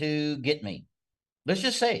coming to get me. Let's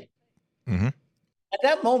just say. Mm-hmm. At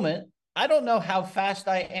that moment, I don't know how fast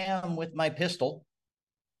I am with my pistol.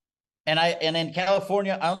 And in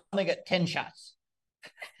California, I only got 10 shots.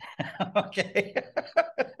 Okay.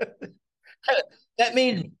 That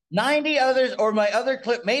means 90 others, or my other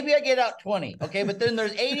clip, maybe I get out 20. Okay. But then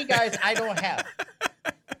there's 80 guys I don't have.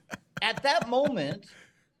 At that moment,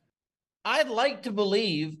 I'd like to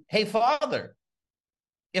believe, hey, Father,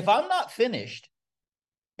 if I'm not finished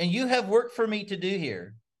and you have work for me to do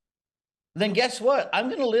here, then guess what? I'm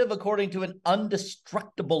going to live according to an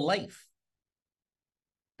undestructible life.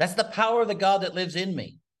 That's the power of the God that lives in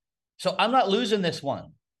me. So I'm not losing this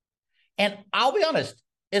one. And I'll be honest,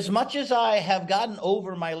 as much as I have gotten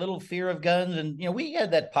over my little fear of guns, and we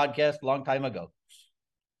had that podcast a long time ago.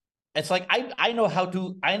 It's like I know how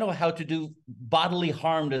to do bodily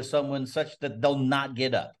harm to someone such that they'll not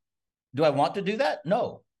get up. Do I want to do that?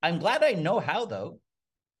 No. I'm glad I know how, though.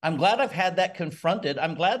 I'm glad I've had that confronted.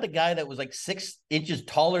 I'm glad the guy that was like 6 inches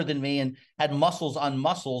taller than me and had muscles on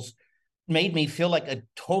muscles made me feel like a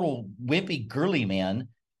total wimpy, girly man.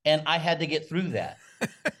 And I had to get through that.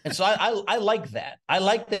 And so I like that. I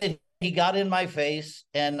like that he got in my face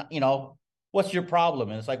and, what's your problem?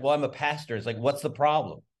 And it's like, well, I'm a pastor. It's like, what's the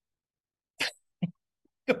problem?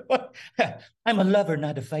 I'm a lover,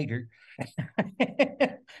 not a fighter.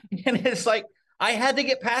 And it's like, I had to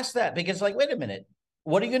get past that, because like, wait a minute,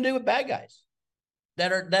 what are you going to do with bad guys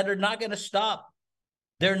that are not going to stop?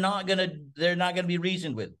 They're not going to be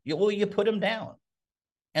reasoned with. You put them down.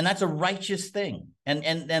 And that's a righteous thing.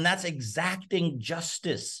 And that's exacting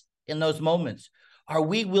justice in those moments. Are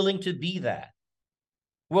we willing to be that?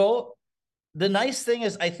 Well, the nice thing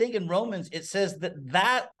is, I think in Romans, it says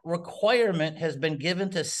that requirement has been given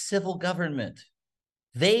to civil government.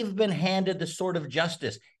 They've been handed the sword of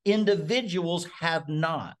justice. Individuals have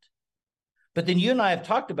not. But then you and I have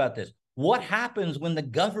talked about this. What happens when the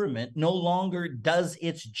government no longer does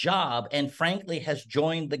its job and frankly has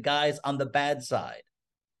joined the guys on the bad side?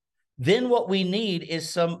 Then what we need is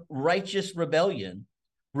some righteous rebellion.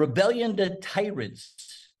 Rebellion to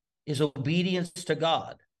tyrants is obedience to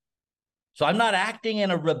God. So I'm not acting in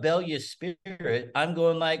a rebellious spirit. I'm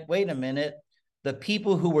going like, wait a minute. The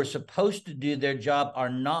people who were supposed to do their job are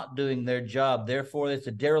not doing their job. Therefore, it's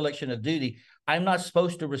a dereliction of duty. I'm not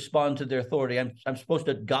supposed to respond to their authority. I'm supposed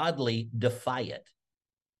to godly defy it.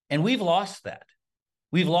 And we've lost that.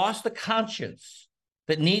 We've lost the conscience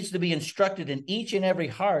that needs to be instructed in each and every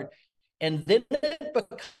heart. And then it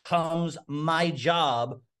becomes my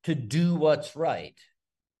job to do what's right.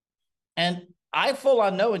 And I full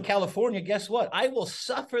on know in California, guess what? I will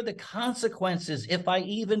suffer the consequences if I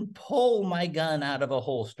even pull my gun out of a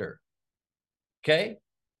holster. Okay?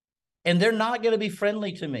 And they're not going to be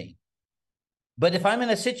friendly to me. But if I'm in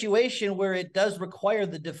a situation where it does require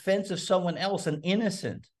the defense of someone else, an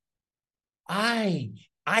innocent, I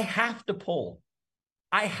have to pull.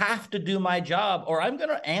 I have to do my job, or I'm going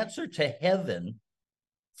to answer to heaven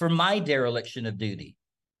for my dereliction of duty.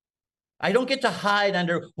 I don't get to hide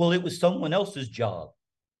under, well, it was someone else's job.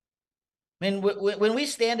 I mean, when we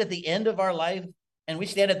stand at the end of our life and we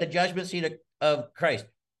stand at the judgment seat of Christ,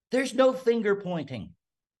 there's no finger pointing.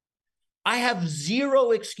 I have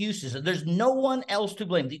zero excuses. There's no one else to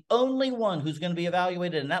blame. The only one who's going to be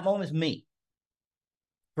evaluated in that moment is me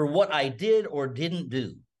for what I did or didn't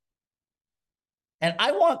do. And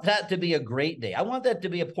I want that to be a great day. I want that to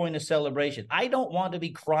be a point of celebration. I don't want to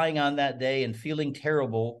be crying on that day and feeling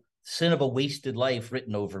terrible, sin of a wasted life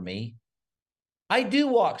written over me. I do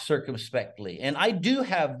walk circumspectly, and I do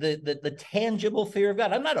have the tangible fear of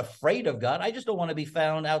God. I'm not afraid of God. I just don't want to be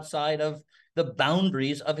found outside of the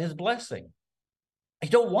boundaries of his blessing. I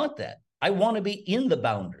don't want that. I want to be in the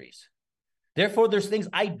boundaries. Therefore, there's things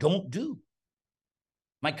I don't do.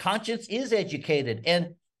 My conscience is educated,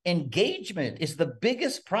 and engagement is the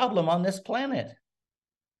biggest problem on this planet.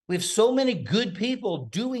 We have so many good people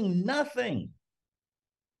doing nothing.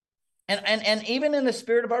 And even in the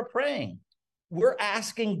spirit of our praying, we're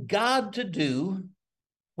asking God to do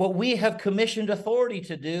what we have commissioned authority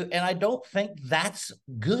to do, and I don't think that's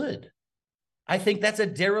good. I think that's a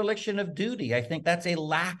dereliction of duty. I think that's a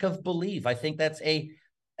lack of belief. I think that's an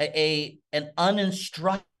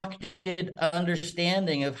uninstructed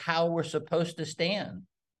understanding of how we're supposed to stand.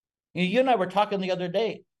 You and I were talking the other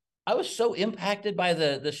day. I was so impacted by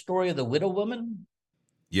the story of the widow woman.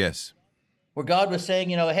 Yes. Where God was saying,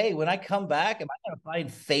 hey, when I come back, am I going to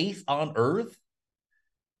find faith on earth?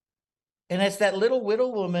 And it's that little widow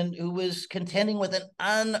woman who was contending with an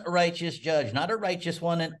unrighteous judge, not a righteous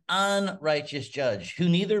one, an unrighteous judge who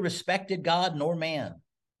neither respected God nor man.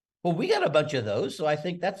 Well, we got a bunch of those, so I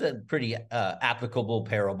think that's a pretty applicable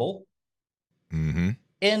parable. Mm-hmm.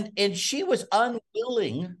 And she was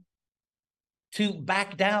unwilling to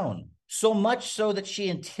back down, so much so that she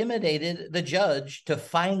intimidated the judge to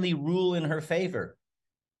finally rule in her favor.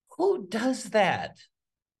 Who does that?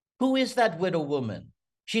 Who is that widow woman?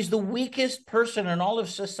 She's the weakest person in all of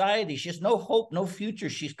society. She has no hope, no future.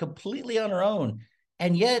 She's completely on her own.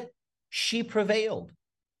 And yet she prevailed.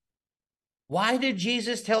 Why did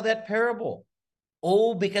Jesus tell that parable?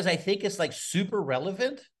 Oh, because I think it's like super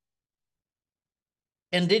relevant.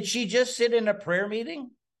 And did she just sit in a prayer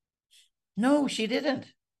meeting? No, she didn't.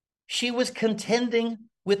 She was contending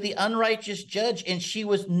with the unrighteous judge, and she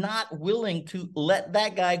was not willing to let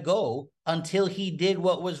that guy go until he did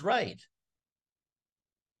what was right.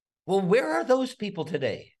 Well, where are those people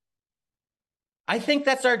today? I think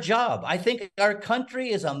that's our job. I think our country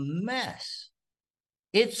is a mess.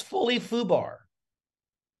 It's fully FUBAR.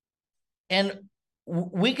 And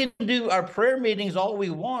we can do our prayer meetings all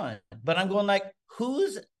we want, but I'm going like,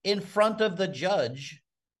 who's in front of the judge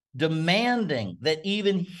demanding that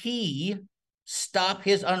even he stop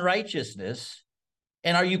his unrighteousness?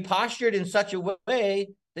 And are you postured in such a way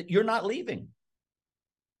that you're not leaving?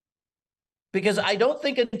 Because I don't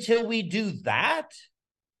think until we do that,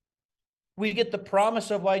 we get the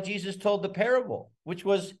promise of why Jesus told the parable, which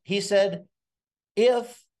was, he said,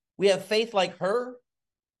 if we have faith like her,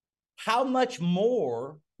 how much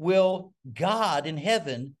more will God in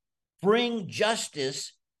heaven bring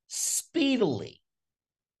justice speedily?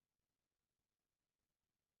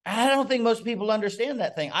 I don't think most people understand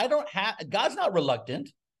that thing. God's not reluctant.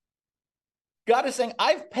 God is saying,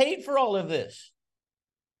 I've paid for all of this.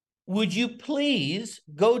 Would you please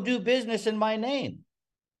go do business in my name?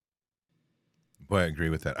 Boy, I agree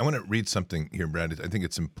with that. I want to read something here, Brad. I think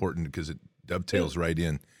it's important because it dovetails right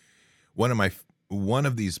in. One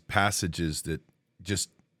of these passages that just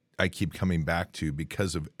I keep coming back to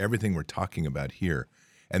because of everything we're talking about here,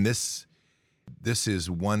 and this is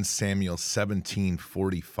 1 Samuel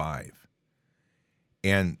 17:45,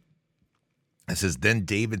 and it says, "Then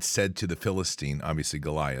David said to the Philistine, obviously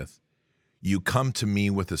Goliath, 'You come to me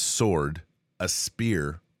with a sword, a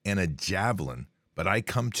spear, and a javelin, but I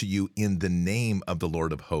come to you in the name of the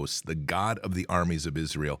Lord of hosts, the God of the armies of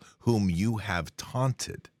Israel, whom you have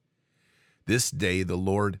taunted. This day the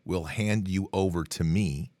Lord will hand you over to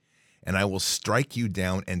me, and I will strike you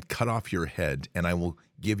down and cut off your head, and I will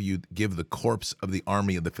give the corpse of the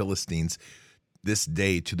army of the Philistines this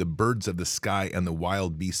day to the birds of the sky and the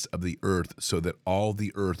wild beasts of the earth, so that all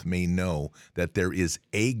the earth may know that there is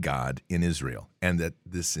a God in Israel, and that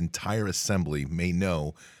this entire assembly may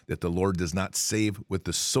know that the Lord does not save with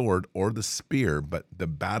the sword or the spear, but the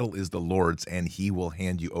battle is the Lord's, and he will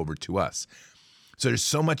hand you over to us.'" So there's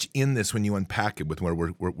so much in this when you unpack it with where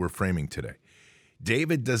we're framing today.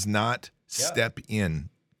 David does not step in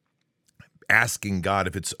asking God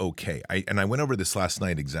if it's okay. I went over this last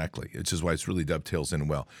night exactly, which is why it's really dovetails in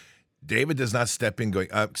well. David does not step in going,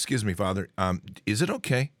 "Excuse me, Father, is it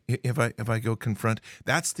okay if I go confront?"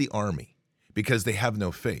 That's the army, because they have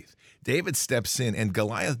no faith. David steps in, and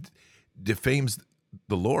Goliath defames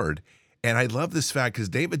the Lord. And I love this fact because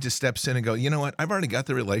David just steps in and go, "You know what? I've already got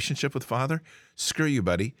the relationship with Father. Screw you,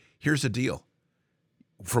 buddy. Here's the deal.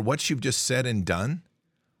 For what you've just said and done,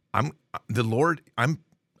 I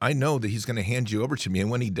know that he's going to hand you over to me.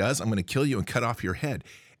 And when he does, I'm going to kill you and cut off your head.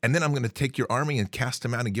 And then I'm going to take your army and cast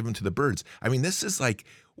them out and give them to the birds." I mean, this is like,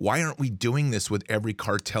 why aren't we doing this with every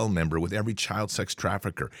cartel member, with every child sex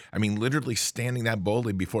trafficker? I mean, literally standing that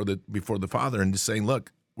boldly before the Father and just saying,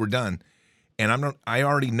 "Look, we're done. And I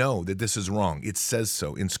already know that this is wrong. It says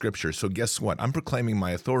so in Scripture. So guess what? I'm proclaiming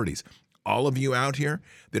my authorities. All of you out here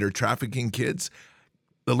that are trafficking kids,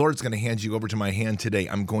 the Lord's going to hand you over to my hand today.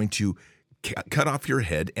 I'm going to cut off your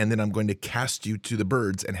head, and then I'm going to cast you to the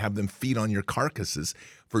birds and have them feed on your carcasses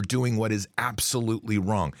for doing what is absolutely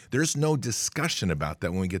wrong." There's no discussion about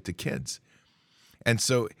that when we get to kids. And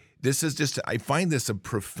so this is just, I find this a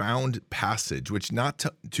profound passage, which not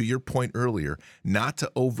to your point earlier, not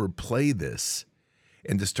to overplay this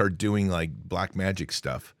and to start doing like black magic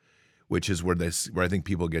stuff, which is where I think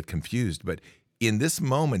people get confused. But in this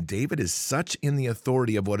moment, David is such in the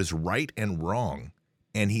authority of what is right and wrong.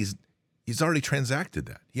 And he's already transacted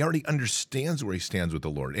that. He already understands where he stands with the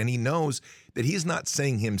Lord. And he knows that he's not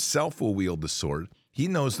saying himself will wield the sword. He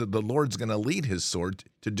knows that the Lord's going to lead his sword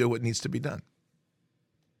to do what needs to be done.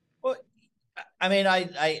 Well, I mean,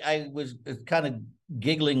 I was kind of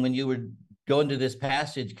giggling when you were going to this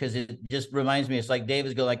passage because it just reminds me. It's like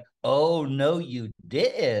David's going like, "Oh no, you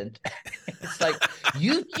didn't." It's like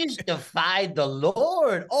you just defied the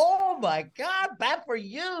Lord. Oh my God, bad for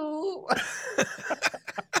you.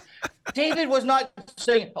 David was not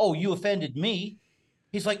saying, "Oh, you offended me."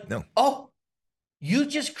 He's like, No. "Oh, you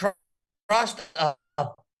just crossed a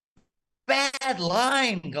bad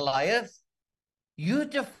line, Goliath. You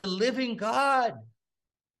defy the living God.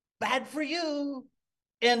 Bad for you."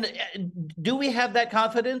 And do we have that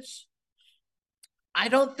confidence? I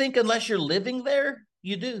don't think unless you're living there,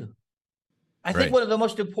 you do. I think one of the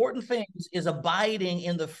most important things is abiding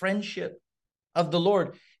in the friendship of the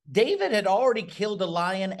Lord. David had already killed a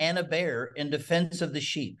lion and a bear in defense of the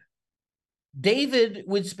sheep. David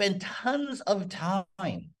would spend tons of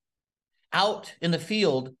time out in the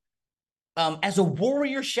field as a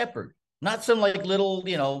warrior shepherd, not some like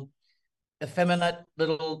little, effeminate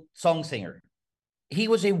little song singer. He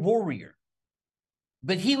was a warrior,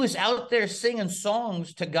 but he was out there singing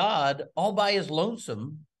songs to God all by his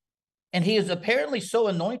lonesome. And he is apparently so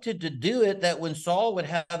anointed to do it that when Saul would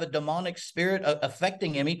have a demonic spirit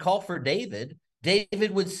affecting him, he'd call for David.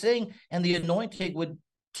 David would sing, and the anointing would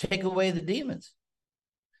take away the demons.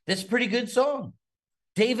 That's a pretty good song.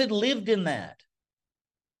 David lived in that.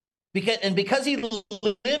 Because he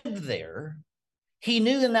lived there, he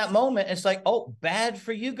knew in that moment, it's like, oh, bad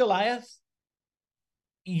for you, Goliath.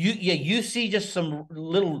 You see just some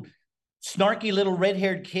little snarky little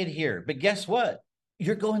red-haired kid here. But guess what?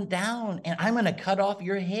 You're going down, and I'm going to cut off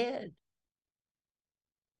your head.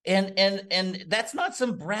 And that's not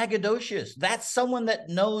some braggadocious. That's someone that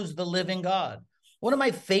knows the living God. One of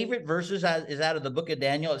my favorite verses is out of the book of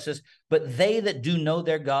Daniel. It says, "But they that do know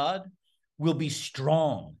their God will be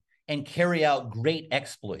strong and carry out great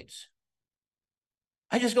exploits."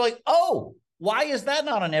 I just go like, oh, why is that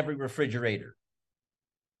not on every refrigerator?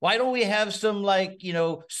 Why don't we have some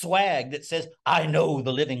swag that says, "I know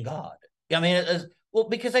the living God"? I mean,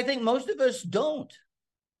 because I think most of us don't.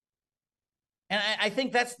 And I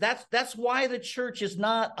think that's why the church is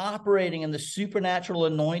not operating in the supernatural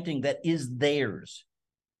anointing that is theirs,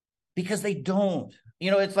 because they don't.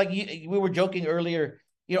 It's like we were joking earlier.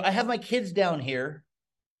 I have my kids down here,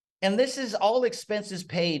 and this is all expenses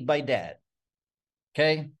paid by Dad.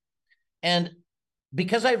 Okay, and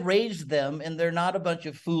because I raised them, and they're not a bunch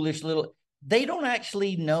of foolish they don't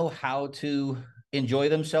actually know how to enjoy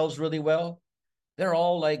themselves really well. They're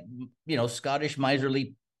all like, Scottish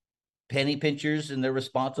miserly penny pinchers, and they're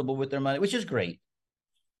responsible with their money, which is great.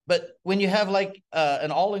 But when you have like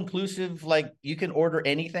an all-inclusive, like you can order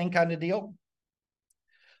anything kind of deal,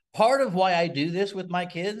 part of why I do this with my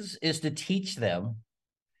kids is to teach them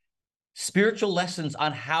spiritual lessons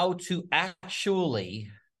on how to actually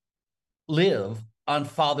live on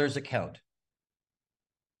Father's account.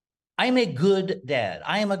 I'm a good dad.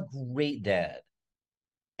 I am a great dad.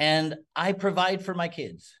 And I provide for my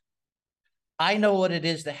kids. I know what it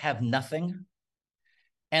is to have nothing.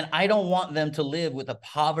 And I don't want them to live with a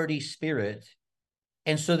poverty spirit.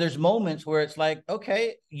 And so there's moments where it's like,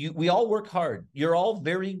 okay, we all work hard. You're all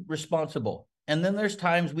very responsible. And then there's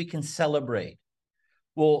times we can celebrate.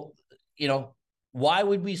 Well, why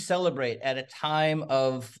would we celebrate at a time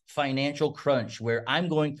of financial crunch where I'm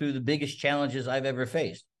going through the biggest challenges I've ever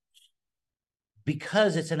faced?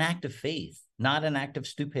 Because it's an act of faith, not an act of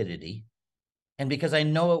stupidity. And because I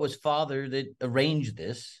know it was Father that arranged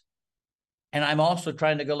this. And I'm also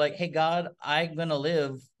trying to go like, hey, God, I'm going to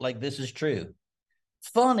live like this is true.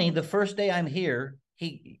 Funny, the first day I'm here,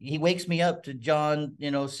 he wakes me up to John,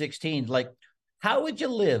 16, like, how would you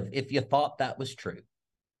live if you thought that was true?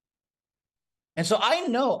 And so I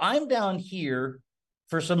know I'm down here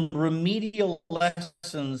for some remedial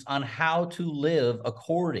lessons on how to live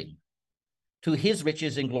according to his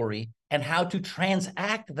riches and glory and how to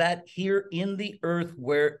transact that here in the earth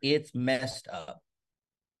where it's messed up.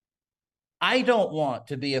 I don't want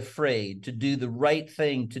to be afraid to do the right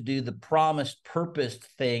thing, to do the promised, purposed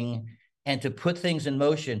thing, and to put things in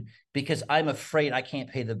motion because I'm afraid I can't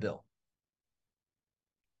pay the bill.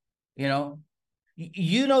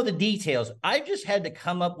 You know the details. I just had to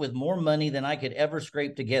come up with more money than I could ever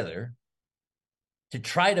scrape together to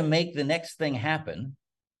try to make the next thing happen.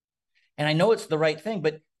 And I know it's the right thing,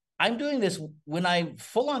 but I'm doing this when I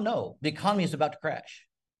full on know the economy is about to crash.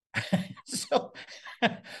 So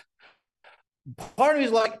part of me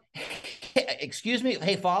is like, excuse me,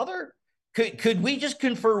 hey, Father, could we just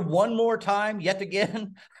confer one more time yet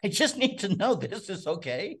again? I just need to know this is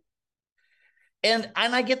okay. And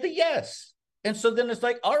I get the yes. And so then it's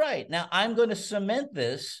like, all right, now I'm going to cement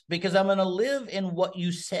this because I'm going to live in what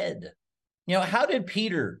you said. You know, how did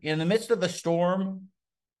Peter, in the midst of a storm,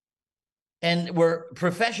 and we're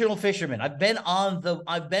professional fishermen. I've been on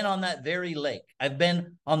that very lake. I've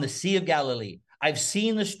been on the Sea of Galilee. I've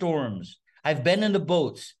seen the storms. I've been in the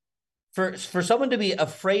boats. For someone to be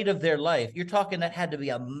afraid of their life, you're talking that had to be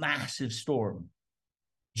a massive storm.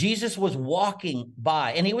 Jesus was walking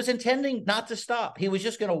by, and he was intending not to stop. He was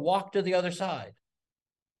just going to walk to the other side.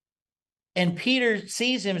 And Peter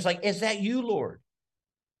sees him. It's like, is that you, Lord?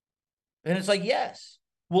 And it's like, yes.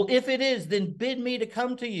 Well, if it is, then bid me to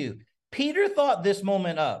come to you. Peter thought this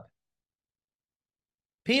moment up.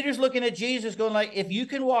 Peter's looking at Jesus going like, if you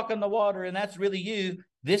can walk on the water and that's really you,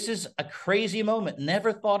 this is a crazy moment.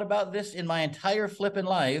 Never thought about this in my entire flipping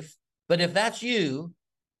life. But if that's you,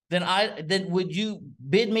 then would you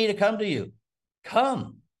bid me to come to you?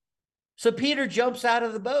 Come. So Peter jumps out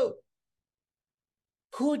of the boat.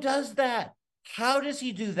 Who does that? How does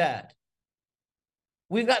he do that?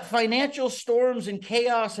 We've got financial storms and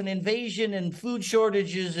chaos and invasion and food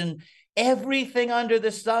shortages, and everything under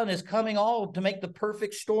the sun is coming all to make the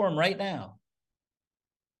perfect storm right now.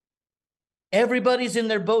 Everybody's in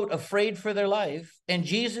their boat, afraid for their life, and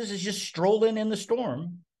Jesus is just strolling in the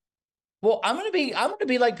storm. Well, I'm gonna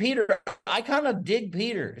be like Peter. I kind of dig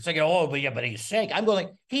Peter. It's like, oh, but he sank. I'm going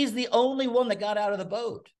like, he's the only one that got out of the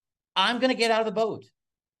boat. I'm gonna get out of the boat.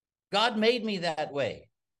 God made me that way.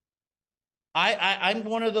 I'm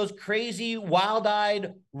one of those crazy,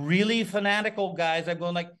 wild-eyed, really fanatical guys. I'm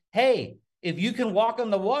going like, hey, if you can walk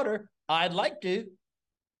on the water, I'd like to.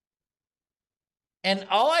 And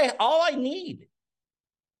all I need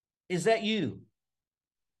is that you.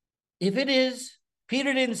 If it is,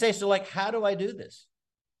 Peter didn't say, so like, how do I do this?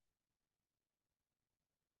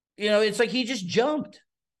 You know, it's like he just jumped.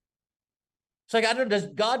 It's like, I don't know, does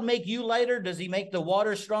God make you lighter? Does he make the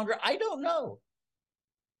water stronger? I don't know.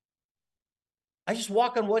 I just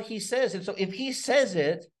walk on what he says. And so if he says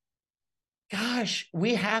it, gosh,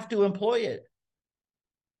 we have to employ it.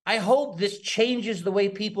 I hope this changes the way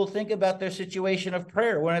people think about their situation of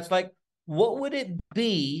prayer, when it's like, what would it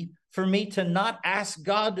be for me to not ask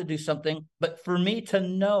God to do something, but for me to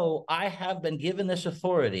know I have been given this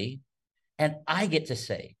authority and I get to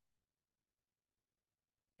say.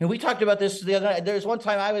 And we talked about this the other night. There was one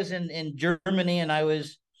time I was in Germany, and I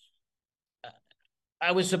was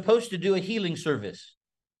supposed to do a healing service.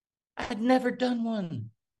 I had never done one.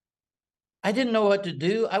 I didn't know what to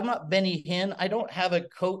do. I'm not Benny Hinn. I don't have a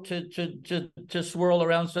coat to swirl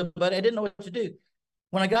around somebody. I didn't know what to do.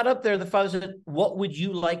 When I got up there, the father said, what would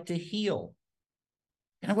you like to heal?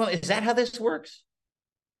 And I'm going, is that how this works?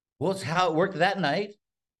 Well, it's how it worked that night.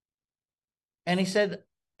 And he said,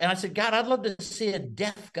 and I said, God, I'd love to see a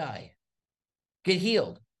deaf guy get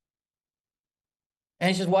healed. And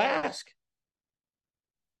he says, well, ask.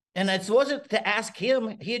 And it wasn't to ask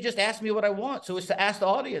him. He had just asked me what I want. So it's to ask the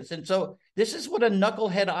audience. And so this is what a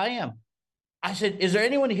knucklehead I am. I said, is there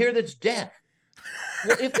anyone here that's deaf?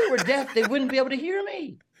 Well, if they were deaf, they wouldn't be able to hear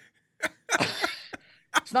me.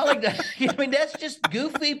 It's not like that. I mean, that's just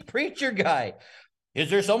goofy preacher guy. Is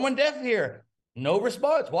there someone deaf here? No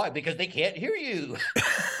response. Why? Because they can't hear you.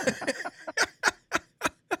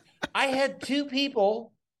 I had two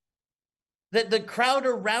people that the crowd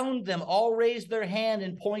around them all raised their hand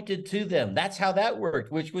and pointed to them. That's how that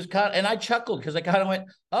worked, which was kind of, and I chuckled because I kind of went,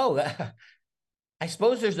 oh, I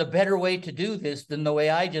suppose there's a better way to do this than the way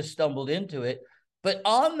I just stumbled into it. But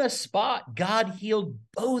on the spot, God healed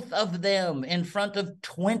both of them in front of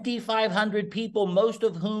 2,500 people, most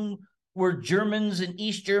of whom were Germans in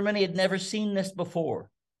East Germany, had never seen this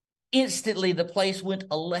before. Instantly, the place went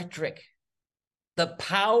electric. The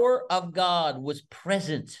power of God was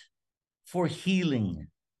present for healing.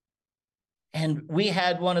 And we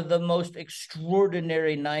had one of the most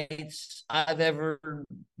extraordinary nights I've ever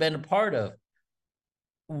been a part of.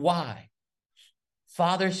 Why?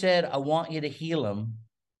 Father said, I want you to heal him.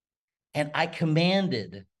 And I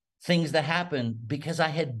commanded things that happened because I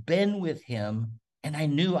had been with him and I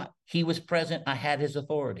knew he was present. I had his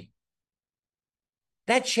authority.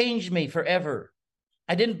 That changed me forever.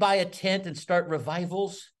 I didn't buy a tent and start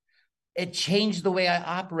revivals. It changed the way I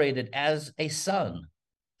operated as a son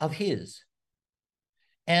of his.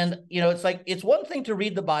 And, it's like, it's one thing to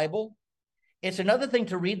read the Bible. It's another thing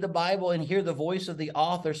to read the Bible and hear the voice of the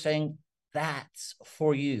author saying, that's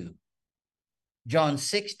for you. John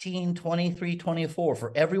 16, 23, 24,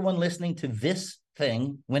 for everyone listening to this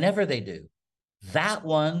thing, whenever they do, that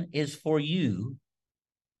one is for you.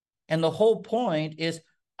 And the whole point is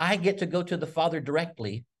I get to go to the Father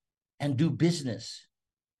directly and do business.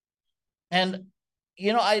 And,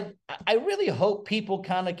 I really hope people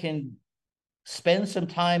kind of can spend some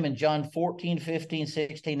time in John 14, 15,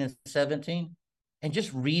 16, and 17 and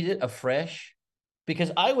just read it afresh,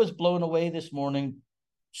 because I was blown away this morning.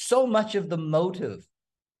 So much of the motive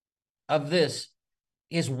of this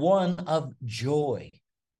is one of joy.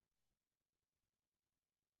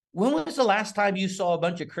 When was the last time you saw a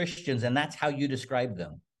bunch of Christians and that's how you describe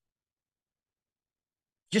them?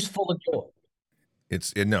 Just full of joy.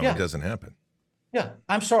 It doesn't happen. Yeah,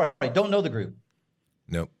 I'm sorry, I don't know the group.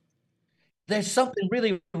 Nope. There's something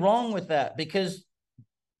really wrong with that, because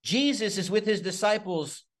Jesus is with his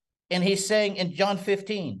disciples and he's saying in John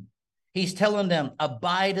 15, he's telling them,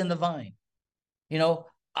 abide in the vine.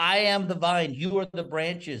 I am the vine, you are the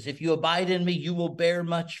branches. If you abide in me, you will bear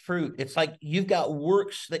much fruit. It's like you've got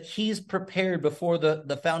works that he's prepared before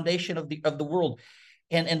the foundation of the world,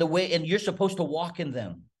 and the way, and you're supposed to walk in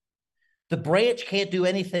them. The branch can't do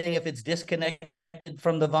anything if it's disconnected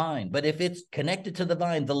from the vine, but if it's connected to the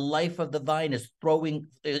vine, the life of the vine is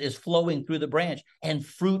flowing through the branch, and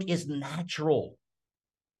fruit is natural.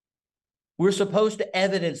 We're supposed to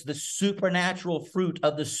evidence the supernatural fruit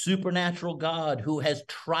of the supernatural God who has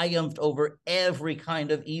triumphed over every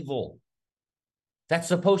kind of evil. That's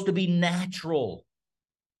supposed to be natural.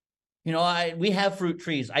 We have fruit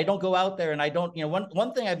trees. I don't go out there and I don't,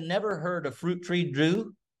 one thing I've never heard a fruit tree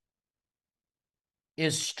do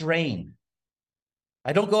is strain.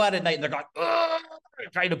 I don't go out at night and they're going,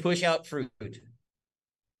 trying to push out fruit.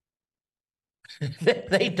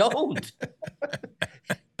 They don't.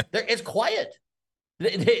 It's quiet.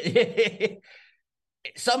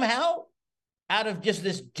 Somehow, out of just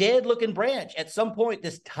this dead-looking branch, at some point,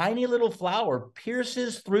 this tiny little flower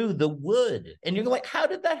pierces through the wood. And you're like, how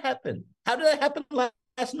did that happen? How did that happen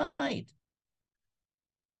last night?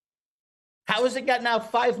 How has it got now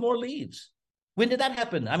 5 more leaves? When did that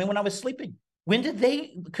happen? I mean, when I was sleeping. When did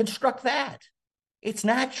they construct that? It's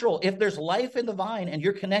natural. If there's life in the vine and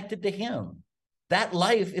you're connected to him, that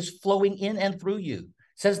life is flowing in and through you. It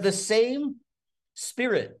says the same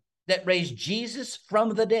spirit that raised Jesus from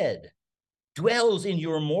the dead dwells in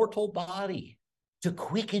your mortal body to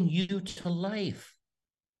quicken you to life.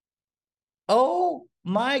 Oh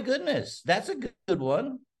my goodness, that's a good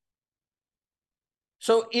one.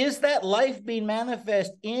 So is that life being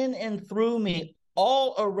manifest in and through me,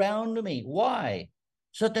 all around me? Why?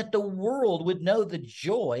 So that the world would know the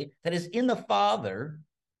joy that is in the Father.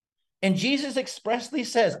 And Jesus expressly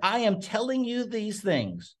says, I am telling you these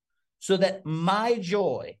things so that my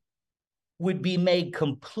joy would be made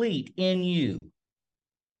complete in you.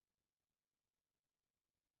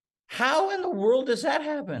 How in the world does that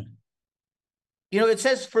happen? It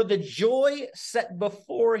says, for the joy set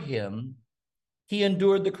before him, he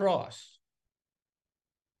endured the cross.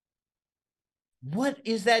 What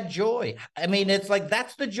is that joy? I mean, it's like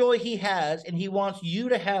that's the joy he has, and he wants you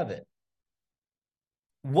to have it.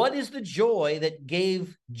 What is the joy that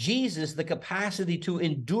gave Jesus the capacity to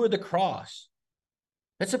endure the cross?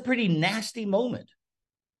 That's a pretty nasty moment.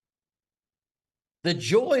 The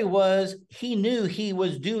joy was he knew he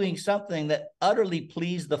was doing something that utterly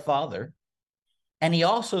pleased the Father. And he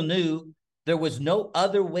also knew there was no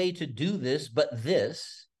other way to do this but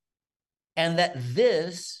this, and that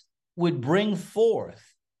this would bring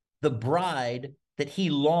forth the bride that he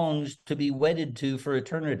longs to be wedded to for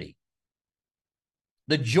eternity.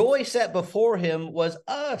 The joy set before him was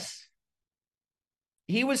us.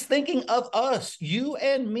 He was thinking of us, you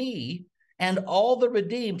and me, and all the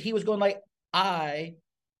redeemed. He was going like, I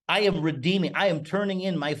am redeeming. I am turning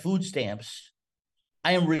in my food stamps.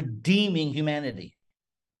 I am redeeming humanity.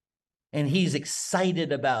 And he's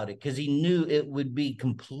excited about it because he knew it would be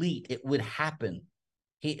complete. It would happen.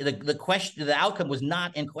 The outcome was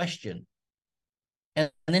not in question.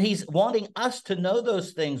 And then he's wanting us to know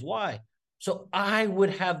those things. Why? So I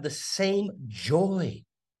would have the same joy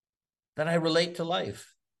that I relate to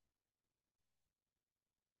life.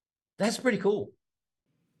 That's pretty cool.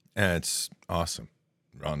 And it's awesome,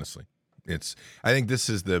 honestly. I think this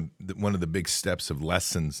is the one of the big steps of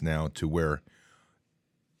lessons now to where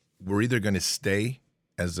we're either going to stay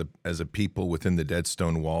as a people within the dead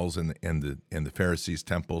stone walls and the Pharisees'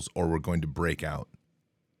 temples, or we're going to break out.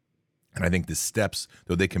 And I think the steps,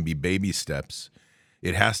 though they can be baby steps,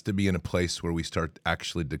 it has to be in a place where we start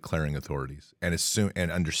actually declaring authorities and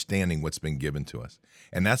understanding what's been given to us.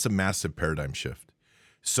 And that's a massive paradigm shift.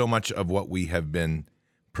 So much of what we have been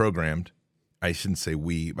programmed, I shouldn't say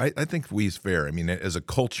we, I think we is fair. I mean, as a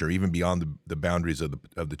culture, even beyond the boundaries of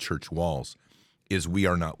the church walls, is we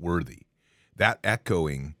are not worthy. That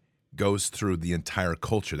echoing goes through the entire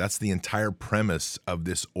culture. That's the entire premise of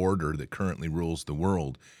this order that currently rules the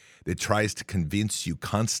world, that tries to convince you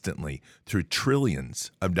constantly through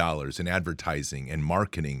trillions of dollars in advertising and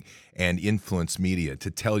marketing and influence media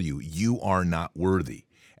to tell you you are not worthy.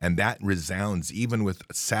 And that resounds even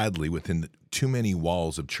sadly within too many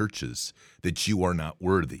walls of churches, that you are not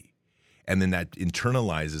worthy. And then that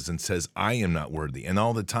internalizes and says, I am not worthy. And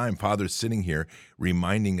all the time, Father's sitting here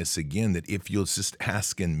reminding us again that if you'll just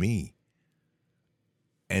ask in me.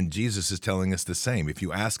 And Jesus is telling us the same. If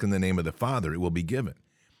you ask in the name of the Father, it will be given.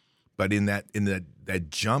 But in that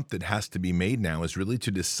jump that has to be made now is really to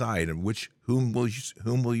decide whom will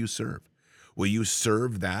you serve? Will you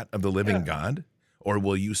serve that of the living God, or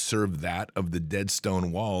will you serve that of the dead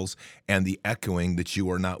stone walls and the echoing that you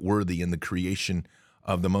are not worthy in the creation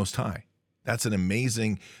of the Most High? That's an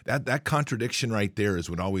amazing, that contradiction right there is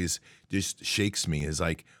what always just shakes me, is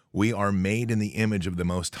like, we are made in the image of the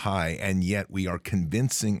Most High, and yet we are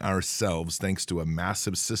convincing ourselves, thanks to a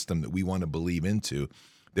massive system that we want to believe into,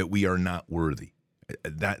 that we are not worthy.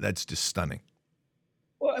 That's just stunning.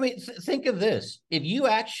 Well, I mean, think of this. If you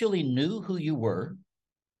actually knew who you were,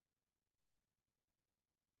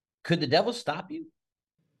 could the devil stop you?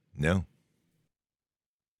 No.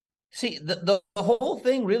 See, the whole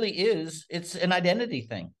thing really it's an identity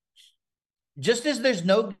thing. Just as there's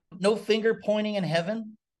no finger pointing in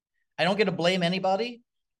heaven, I don't get to blame anybody.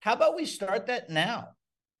 How about we start that now?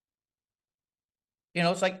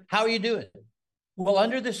 It's like, how are you doing? Well,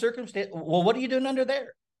 under the circumstance, well, what are you doing under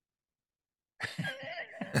there?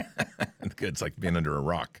 Good. It's like being under a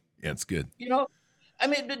rock. Yeah, it's good. I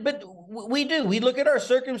mean, but we do. We look at our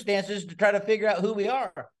circumstances to try to figure out who we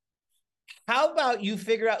are. How about you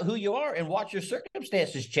figure out who you are and watch your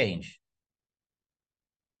circumstances change?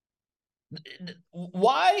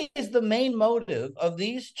 Why is the main motive of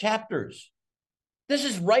these chapters? This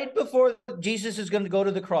is right before Jesus is going to go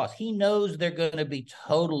to the cross. He knows they're going to be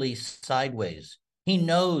totally sideways. He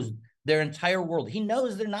knows their entire world. He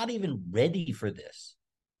knows they're not even ready for this.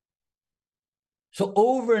 So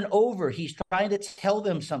over and over, he's trying to tell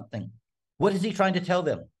them something. What is he trying to tell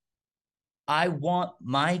them? I want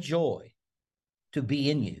my joy to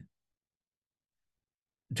be in you.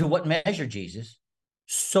 To what measure, Jesus?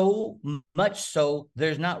 So much so,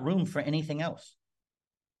 there's not room for anything else.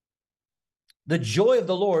 The joy of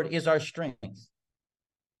the Lord is our strength.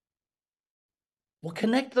 Well,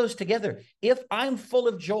 connect those together. If I'm full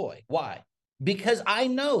of joy, why? Because I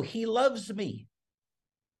know he loves me.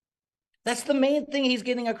 That's the main thing he's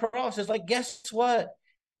getting across. Is like, guess what?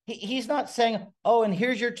 He's not saying, oh, and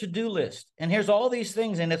here's your to-do list, and here's all these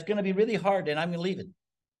things, and it's going to be really hard, and I'm going to leave it.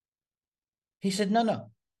 He said,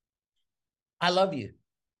 no. I love you.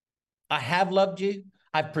 I have loved you.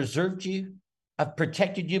 I've preserved you. I've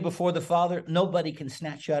protected you before the Father. Nobody can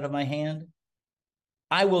snatch you out of my hand.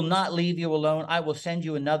 I will not leave you alone. I will send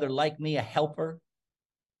you another like me, a helper.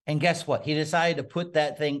 And guess what? He decided to put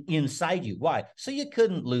that thing inside you. Why? So you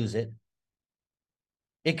couldn't lose it.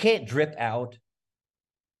 It can't drip out.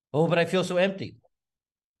 Oh, but I feel so empty.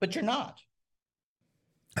 But you're not.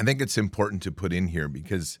 I think it's important to put in here,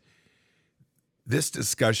 because this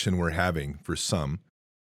discussion we're having for some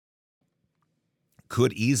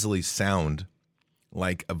could easily sound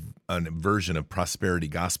like a version of prosperity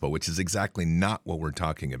gospel, which is exactly not what we're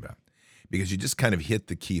talking about, because you just kind of hit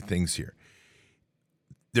the key things here.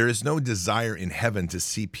 There is no desire in heaven to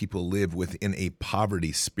see people live within a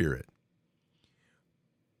poverty spirit.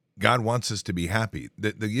 God wants us to be happy.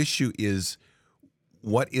 The issue is,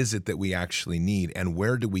 what is it that we actually need, and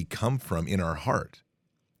where do we come from in our heart?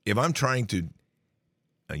 If I'm trying to,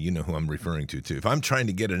 you know who I'm referring to too, if I'm trying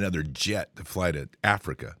to get another jet to fly to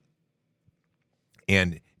Africa,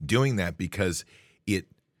 and doing that because it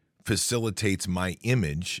facilitates my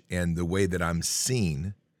image and the way that I'm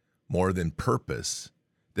seen more than purpose,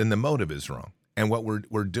 then the motive is wrong. And what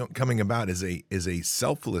we're coming about is a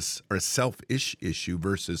selfless or selfish issue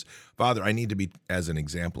versus, Father, I need to be, as an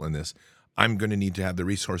example in this, I'm going to need to have the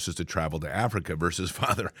resources to travel to Africa, versus,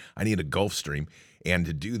 Father, I need a Gulf Stream, and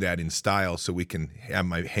to do that in style so we can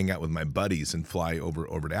hang out with my buddies and fly over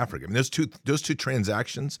to Africa. I mean, those two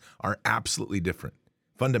transactions are absolutely different,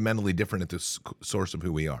 fundamentally different at the source of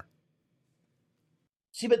who we are.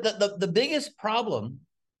 See, but the biggest problem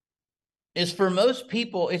is for most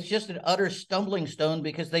people, it's just an utter stumbling stone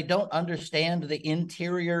because they don't understand the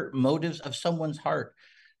interior motives of someone's heart.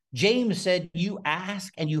 James said, you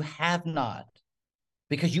ask and you have not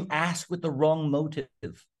because you ask with the wrong motive.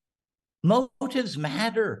 Motives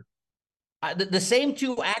matter. The same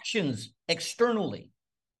two actions externally,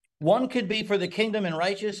 one could be for the kingdom and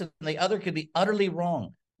righteous, and the other could be utterly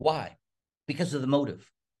wrong. Why? Because of the motive.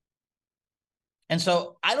 And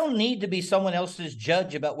so I don't need to be someone else's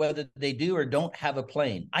judge about whether they do or don't have a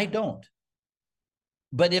plane. I don't.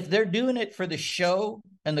 But if they're doing it for the show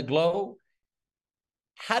and the glow,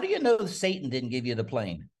 how do you know Satan didn't give you the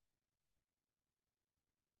plane?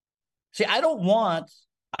 See, I don't want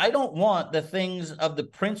the things of the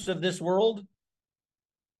prince of this world.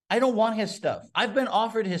 I don't want his stuff. I've been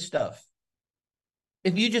offered his stuff.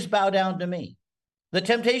 If you just bow down to me, the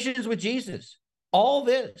temptations with Jesus, all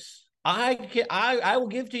this, I will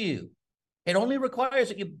give to you. It only requires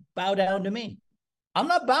that you bow down to me. I'm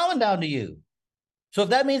not bowing down to you. So if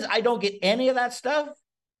that means I don't get any of that stuff,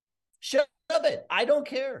 shove it. I don't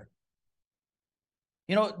care.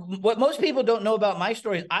 You know, what most people don't know about my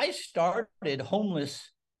story is I started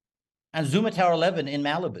homeless on Zuma Tower 11 in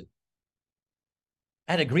Malibu.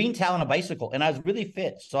 I had a green towel and a bicycle, and I was really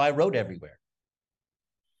fit, so I rode everywhere.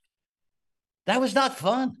 That was not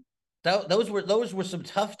fun. Those were some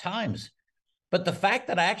tough times. But the fact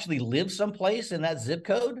that I actually live someplace in that zip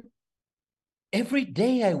code, every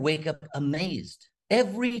day I wake up amazed.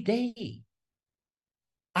 Every day.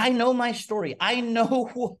 I know my story. I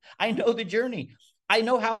know the journey. I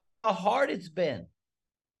know how hard it's been.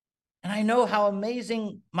 And I know how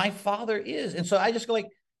amazing my Father is. And so I just go like,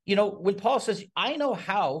 you know, when Paul says, I know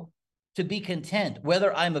how to be content,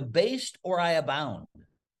 whether I'm abased or I abound.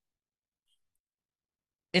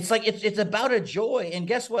 It's like, it's about a joy. And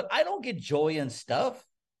guess what? I don't get joy in stuff.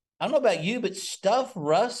 I don't know about you, but stuff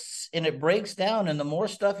rusts and it breaks down. And the more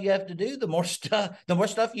stuff you have to do, the more stuff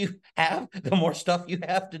you have, the more stuff you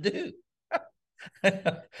have to do.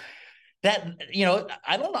 That, you know,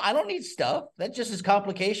 I don't need stuff. That just is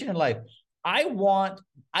complication in life. I want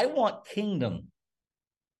kingdom.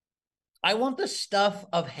 I want the stuff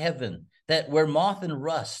of heaven that where moth and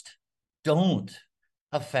rust don't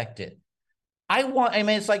affect it. I mean,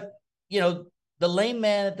 it's like, you know, the lame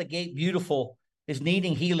man at the gate, beautiful, is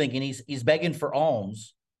needing healing and he's begging for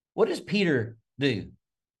alms. What does Peter do?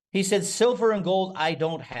 He said, silver and gold I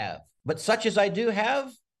don't have, but such as I do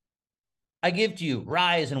have, I give to you.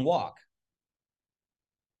 Rise and walk.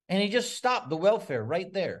 And he just stopped the welfare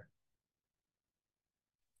right there.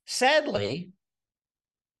 Sadly,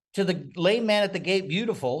 to the lame man at the gate,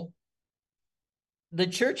 beautiful, the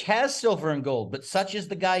church has silver and gold, but such as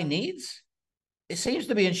the guy needs, it seems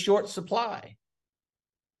to be in short supply.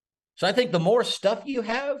 So I think the more stuff you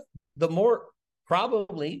have, the more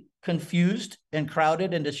probably confused and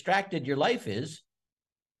crowded and distracted your life is,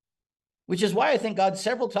 which is why I think God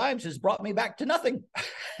several times has brought me back to nothing.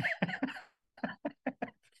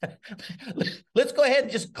 Let's go ahead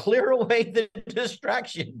and just clear away the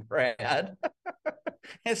distraction, Brad.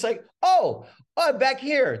 It's like, oh, I'm back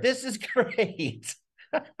here. This is great.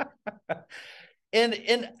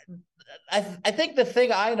 and I think the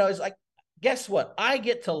thing I know is like, guess what? I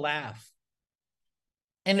get to laugh.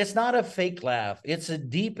 And it's not a fake laugh. It's a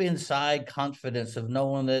deep inside confidence of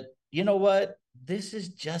knowing that, you know what? This is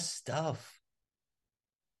just stuff.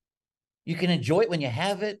 You can enjoy it when you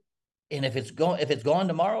have it. And if it's gone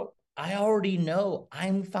tomorrow, I already know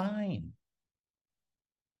I'm fine.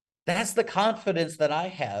 That's the confidence that I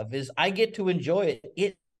have, is I get to enjoy it.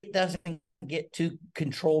 It doesn't get to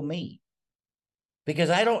control me. Because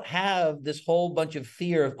I don't have this whole bunch of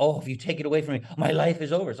fear of, oh, if you take it away from me, my life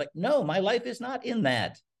is over. It's like, no, my life is not in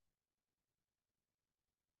that.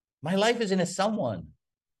 My life is in a someone,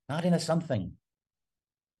 not in a something.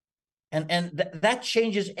 And that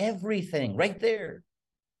changes everything right there.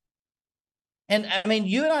 And I mean,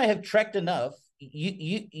 you and I have trekked enough.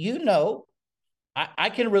 You know, I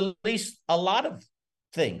can release a lot of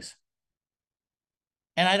things.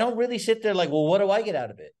 And I don't really sit there like, well, what do I get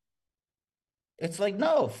out of it? It's like,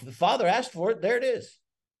 no, the Father asked for it. There it is.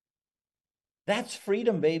 That's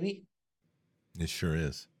freedom, baby. It sure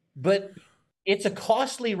is. But it's a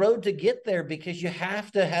costly road to get there because you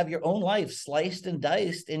have to have your own life sliced and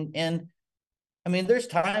diced. And I mean, there's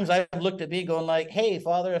times I've looked at me going like, hey,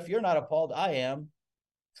 Father, if you're not appalled, I am.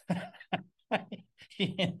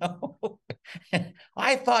 You know,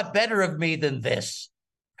 I thought better of me than this.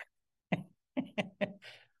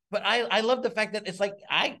 But I love the fact that it's like,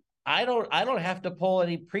 I don't have to pull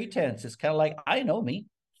any pretense. It's kind of like, I know me.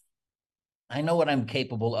 I know what I'm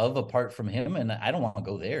capable of apart from him, and I don't want to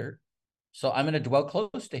go there. So I'm going to dwell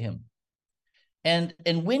close to him. And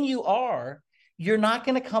when you are, you're not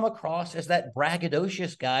going to come across as that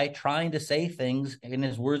braggadocious guy trying to say things and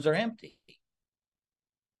his words are empty.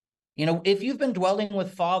 If you've been dwelling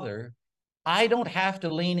with Father, I don't have to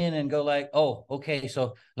lean in and go like, oh, okay,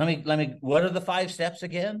 so let me, what are the 5 steps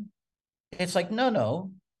again? It's like,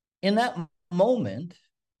 no. In that moment,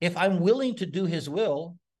 if I'm willing to do his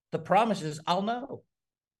will, the promise is I'll know.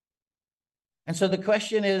 And so the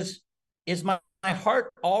question is my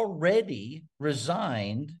heart already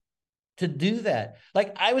resigned to do that?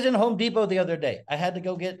 Like, I was in Home Depot the other day. I had to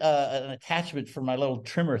go get an attachment for my little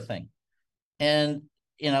trimmer thing. And,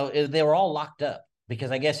 they were all locked up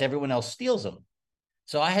because I guess everyone else steals them.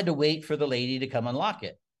 So I had to wait for the lady to come unlock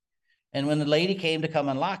it. And when the lady came to come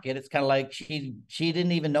unlock it, it's kind of like she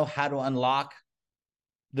didn't even know how to unlock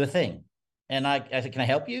the thing. And I said, can I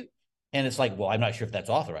help you? And it's like, well, I'm not sure if that's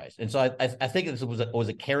authorized. And so I think this was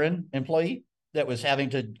a Karen employee that was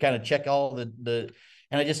having to kind of check all the,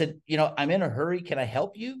 and I just said, I'm in a hurry. Can I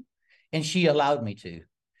help you? And she allowed me to.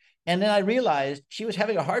 And then I realized she was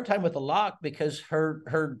having a hard time with the lock because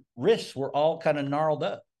her wrists were all kind of gnarled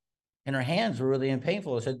up and her hands were really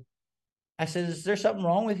painful. I said, is there something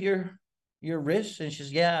wrong with your wrists? And she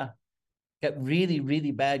says, yeah, got really,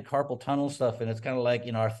 really bad carpal tunnel stuff. And it's kind of like,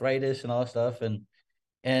 arthritis and all that stuff. And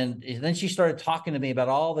then she started talking to me about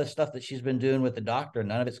all this stuff that she's been doing with the doctor, and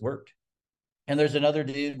none of it's worked. And there's another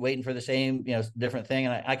dude waiting for the same, different thing.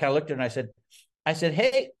 And I kind of looked at her and I said,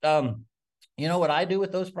 hey, you know what I do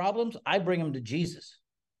with those problems? I bring them to Jesus.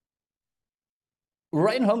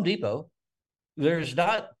 Right in Home Depot, there's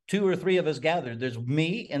not 2 or 3 of us gathered. There's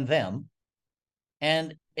me and them.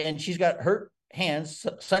 And she's got hurt hands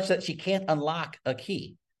such that she can't unlock a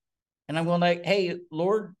key. And I'm going like, hey,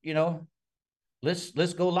 Lord,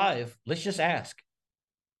 let's go live. Let's just ask.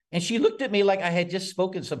 And she looked at me like I had just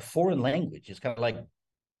spoken some foreign language. It's kind of like,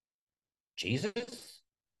 Jesus?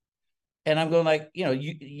 And I'm going like,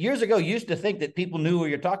 years ago, you used to think that people knew what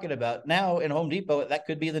you're talking about. Now in Home Depot, that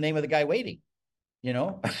could be the name of the guy waiting,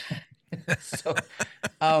 So,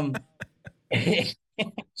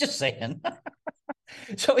 just saying.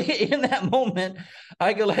 So in that moment,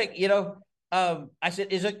 I go like, I said,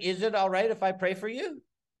 is it all right if I pray for you?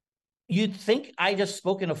 You'd think I just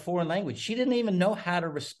spoke in a foreign language. She didn't even know how to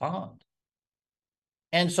respond.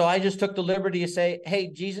 And so I just took the liberty to say, hey,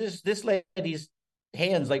 Jesus, this lady's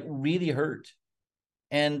hands like really hurt.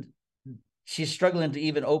 And she's struggling to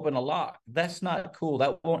even open a lock. That's not cool.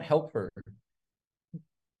 That won't help her.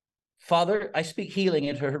 Father, I speak healing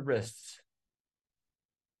into her wrists.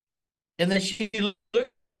 And then she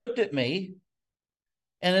looked at me,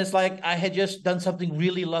 and it's like I had just done something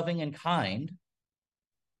really loving and kind.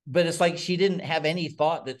 But it's like she didn't have any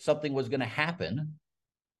thought that something was going to happen.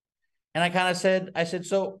 And I kind of said,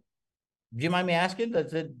 so do you mind me asking,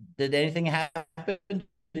 did anything happen?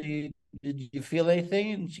 Did you feel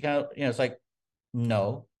anything? And she kind of, it's like,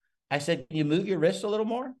 no. I said, can you move your wrist a little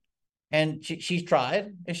more? And she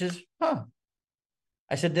tried, and she says, huh.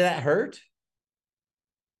 I said, did that hurt?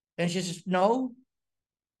 And she says, no.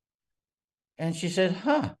 And she said,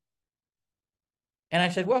 huh. And I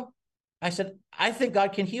said, I think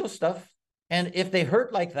God can heal stuff. And if they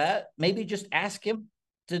hurt like that, maybe just ask him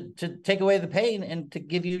to take away the pain and to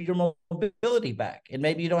give you your mobility back. And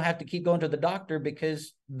maybe you don't have to keep going to the doctor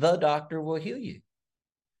because the doctor will heal you.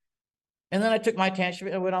 And then I took my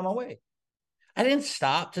attachment and went on my way. I didn't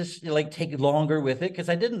stop to take longer with it because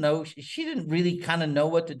I didn't know. She didn't really kind of know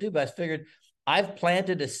what to do, but I figured I've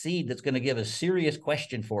planted a seed that's going to give a serious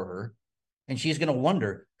question for her. And she's going to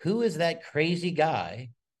wonder, who is that crazy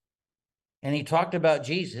guy? And he talked about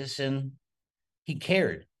Jesus and he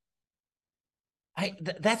cared.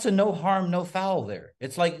 That's a no harm, no foul there.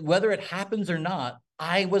 It's like whether it happens or not,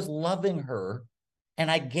 I was loving her and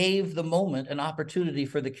I gave the moment an opportunity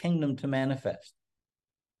for the kingdom to manifest.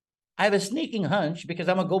 I have a sneaking hunch because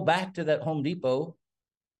I'm going to go back to that Home Depot.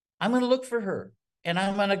 I'm going to look for her and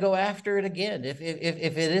I'm going to go after it again. If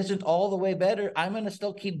it isn't all the way better, I'm going to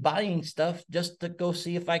still keep buying stuff just to go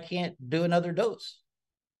see if I can't do another dose.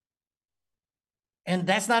 And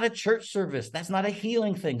that's not a church service. That's not a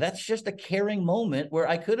healing thing. That's just a caring moment where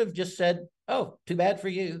I could have just said, oh, too bad for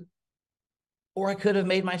you. Or I could have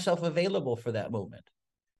made myself available for that moment.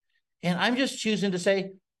 And I'm just choosing to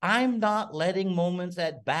say, I'm not letting moments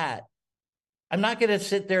at bat. I'm not going to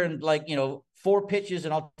sit there and 4 pitches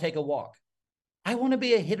and I'll take a walk. I want to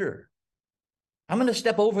be a hitter. I'm going to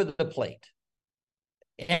step over the plate.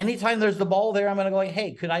 Anytime there's the ball there, I'm going to go,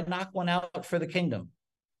 hey, could I knock one out for the kingdom?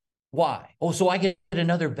 Why? Oh, so I get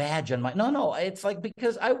another badge on my... No, it's like,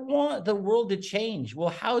 because I want the world to change. Well,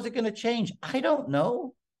 how is it going to change? I don't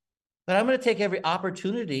know. But I'm going to take every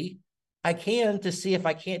opportunity I can to see if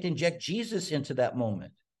I can't inject Jesus into that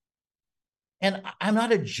moment. And I'm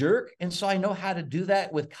not a jerk. And so I know how to do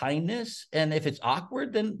that with kindness. And if it's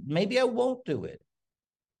awkward, then maybe I won't do it.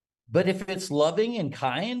 But if it's loving and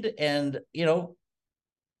kind, and,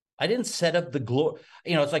 I didn't set up the glory,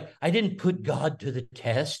 it's like I didn't put God to the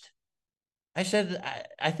test. I said,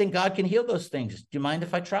 I think God can heal those things. Do you mind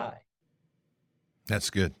if I try?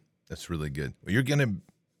 That's good. That's really good. Well, you're going to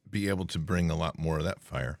be able to bring a lot more of that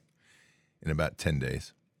fire in about 10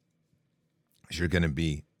 days. You're going to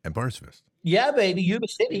be at Barsfest. Yeah, baby, Yuba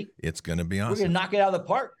City. It's going to be awesome. We're going to knock it out of the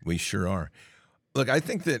park. We sure are. Look, I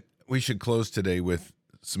think that we should close today with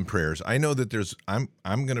some prayers. I know that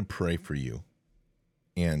I'm going to pray for you,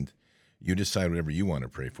 and you decide whatever you want to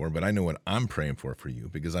pray for, but I know what I'm praying for you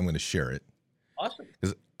because I'm going to share it. Awesome.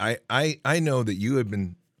 Because I know that you have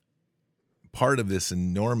been part of this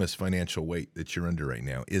enormous financial weight that you're under right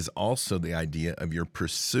now is also the idea of your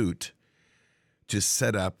pursuit to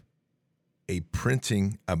set up a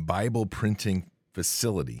Bible printing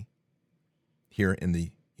facility here in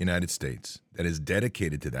the United States that is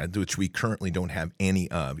dedicated to that, which we currently don't have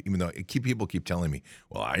any of, even though people keep telling me,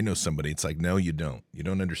 well, I know somebody. It's like, no, you don't. You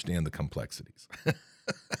don't understand the complexities.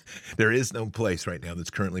 There is no place right now that's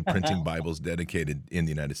currently printing Bibles dedicated in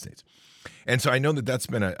the United States. And so I know that that's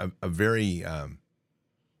been a very,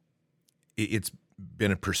 it's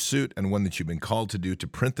been a pursuit and one that you've been called to do, to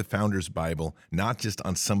print the Founder's Bible, not just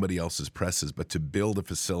on somebody else's presses, but to build a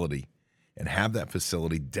facility and have that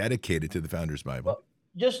facility dedicated to the Founder's Bible. Well,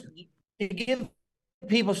 just to give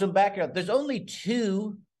people some background, there's only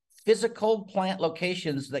 2 physical plant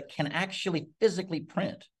locations that can actually physically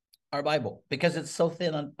print our Bible because it's so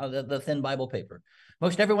thin on the thin Bible paper.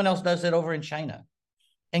 Most everyone else does it over in China.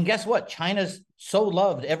 And guess what? China's so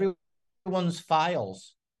loved everyone's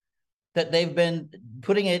files that they've been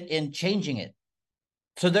putting it in, changing it.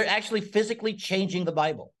 So they're actually physically changing the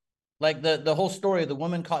Bible. Like the whole story of the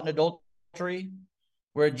woman caught in adultery,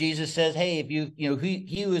 where Jesus says, hey, if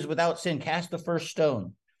he who is without sin, cast the first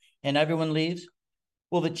stone, and everyone leaves.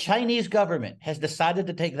 Well, the Chinese government has decided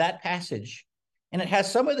to take that passage, and it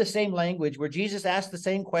has some of the same language where Jesus asks the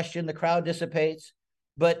same question, the crowd dissipates,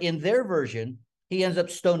 but in their version, he ends up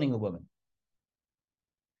stoning the woman.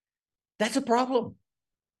 That's a problem.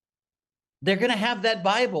 They're going to have that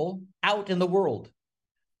Bible out in the world.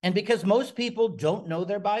 And because most people don't know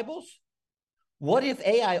their Bibles, what if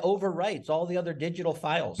AI overwrites all the other digital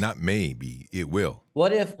files? Not maybe, it will.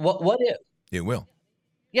 What if? It will.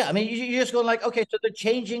 Yeah, I mean, you're just going like, okay, so they're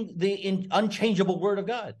changing the unchangeable word of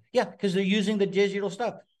God. Yeah, because they're using the digital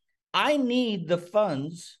stuff. I need the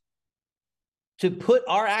funds to put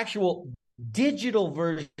our actual digital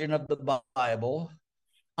version of the Bible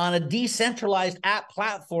on a decentralized app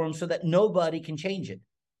platform so that nobody can change it.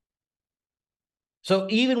 So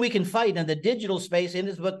even we can fight in the digital space,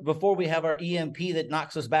 but before we have our EMP that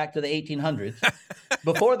knocks us back to the 1800s,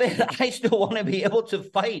 before that, I still want to be able to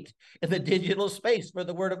fight in the digital space for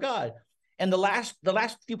the Word of God. And the last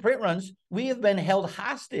few print runs, we have been held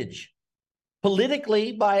hostage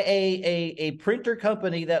politically by a printer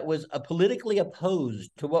company that was politically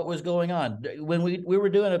opposed to what was going on. When we were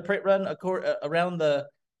doing a print run around the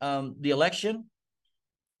election,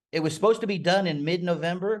 it was supposed to be done in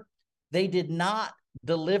mid-November. They did not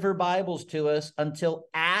deliver Bibles to us until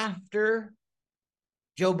after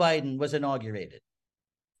Joe Biden was inaugurated.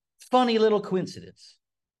 Funny little coincidence.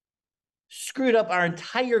 Screwed up our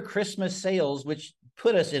entire Christmas sales, which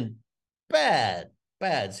put us in bad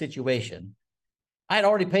situation. I had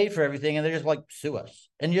already paid for everything, and they're just like, sue us.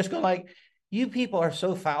 And you're just going like, you people are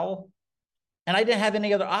so foul. And I didn't have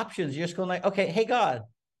any other options. You're just going like, okay, hey, God,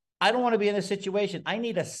 I don't want to be in this situation. I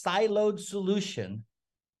need a siloed solution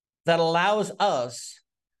that allows us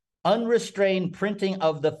unrestrained printing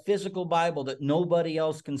of the physical Bible that nobody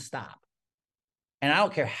else can stop. And I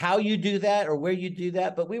don't care how you do that or where you do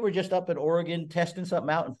that, but we were just up in Oregon testing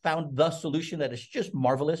something out and found the solution that is just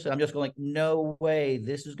marvelous. And I'm just going like, no way,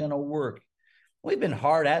 this is going to work. We've been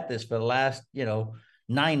hard at this for the last,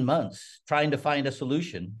 9 months trying to find a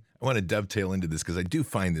solution. I want to dovetail into this because I do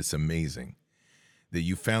find this amazing that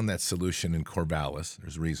you found that solution in Corvallis.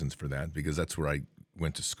 There's reasons for that because that's where I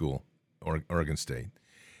went to school, Oregon State.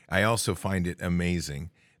 I also find it amazing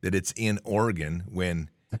that it's in Oregon when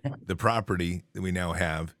the property that we now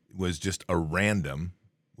have was just a random,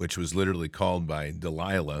 which was literally called by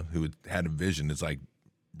Delilah, who had a vision. It's like,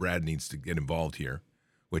 Brad needs to get involved here,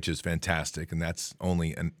 which is fantastic. And that's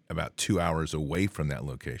only about 2 hours away from that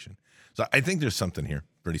location. So I think there's something here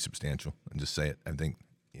pretty substantial. And just say it. I think,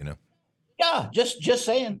 Yeah, just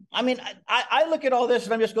saying. I mean, I look at all this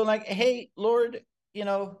and I'm just going like, hey, Lord,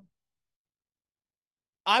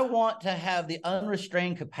 I want to have the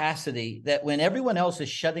unrestrained capacity that when everyone else is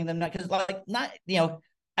shutting them down, because like not,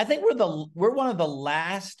 I think we're one of the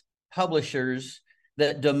last publishers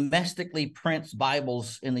that domestically prints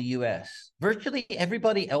Bibles in the US. Virtually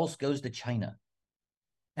everybody else goes to China.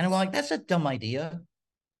 And I'm like, that's a dumb idea.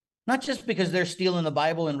 Not just because they're stealing the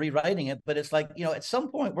Bible and rewriting it, but it's like, at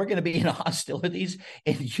some point we're going to be in hostilities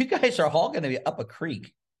and you guys are all going to be up a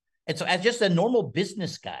creek. And so as just a normal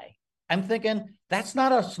business guy, I'm thinking that's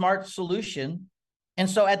not a smart solution. And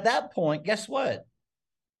so at that point, guess what?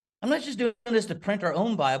 I'm not just doing this to print our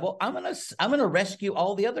own Bible. I'm gonna rescue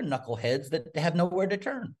all the other knuckleheads that have nowhere to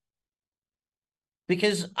turn.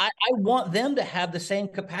 Because I want them to have the same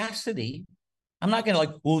capacity. I'm not going to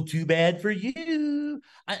like, well, too bad for you.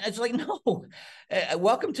 It's like, no,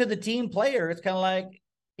 welcome to the team player. It's kind of like,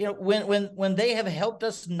 when they have helped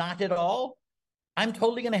us not at all, I'm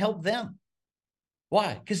totally going to help them.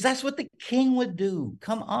 Why? Because that's what the king would do.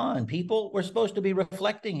 Come on, people. We're supposed to be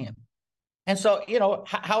reflecting him. And so,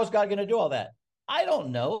 how is God going to do all that? I don't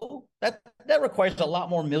know. That requires a lot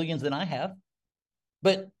more millions than I have.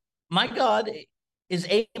 But my God is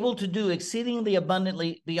able to do exceedingly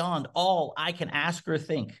abundantly beyond all I can ask or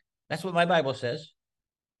think. That's what my Bible says.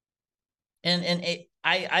 And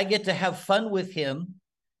I get to have fun with him.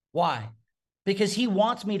 Why? Because he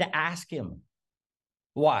wants me to ask him.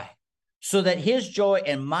 Why? So that his joy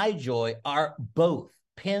and my joy are both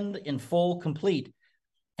pinned in full, complete.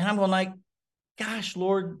 And I'm going like, gosh,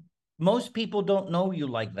 Lord, most people don't know you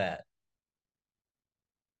like that.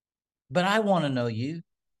 But I want to know you.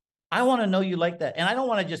 I want to know you like that. And I don't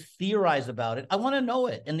want to just theorize about it. I want to know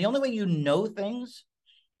it. And the only way you know things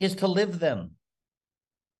is to live them.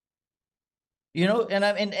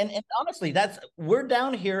 And honestly, we're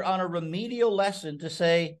down here on a remedial lesson to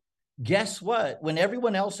say, guess what? When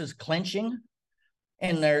everyone else is clenching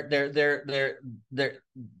and they're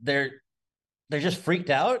just freaked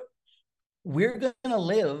out, we're going to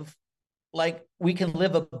live like we can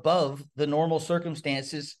live above the normal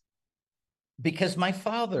circumstances because my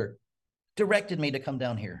Father directed me to come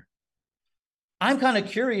down here. I'm kind of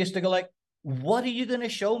curious to go like, what are you going to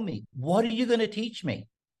show me? What are you going to teach me?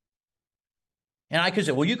 And I could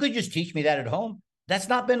say, well, you could just teach me that at home. That's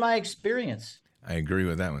not been my experience. I agree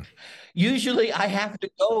with that one. Usually I have to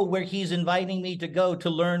go where he's inviting me to go to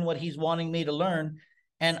learn what he's wanting me to learn.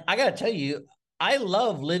 And I got to tell you, I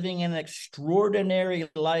love living an extraordinary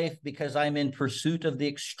life because I'm in pursuit of the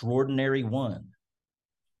extraordinary one.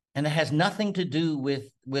 And it has nothing to do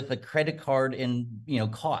with a credit card and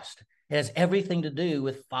cost. It has everything to do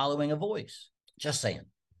with following a voice. Just saying.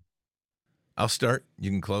 I'll start. You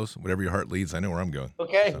can close. Whatever your heart leads. I know where I'm going.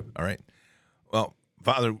 Okay. So, all right. Well,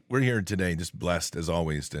 Father, we're here today just blessed as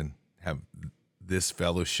always to have this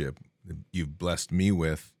fellowship that you've blessed me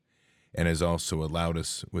with and has also allowed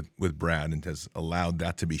us with Brad and has allowed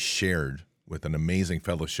that to be shared with an amazing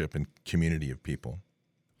fellowship and community of people.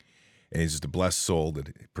 And he's just a blessed soul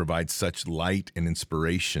that provides such light and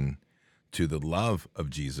inspiration to the love of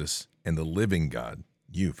Jesus and the living God,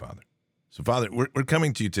 you, Father. So, Father, we're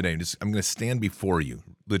coming to you today. I'm going to stand before you,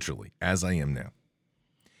 literally, as I am now.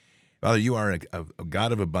 Father, you are a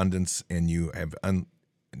God of abundance, and you have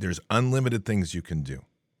there's unlimited things you can do.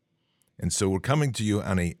 And so we're coming to you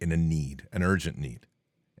in a need, an urgent need.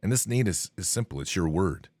 And this need is simple. It's your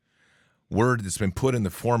word. Word that's been put in the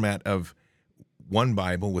format of one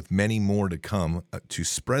Bible with many more to come to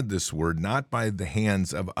spread this word, not by the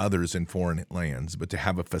hands of others in foreign lands, but to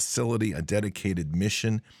have a facility, a dedicated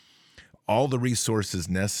mission, all the resources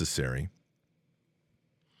necessary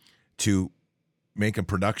to make a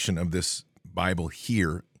production of this Bible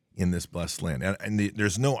here in this blessed land. And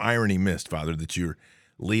there's no irony missed, Father, that you're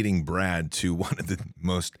leading Brad to one of the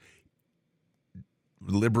most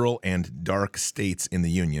liberal and dark states in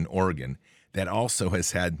the Union, Oregon, that also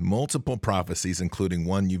has had multiple prophecies, including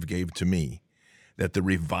one you've gave to me, that the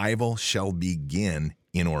revival shall begin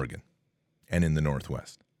in Oregon and in the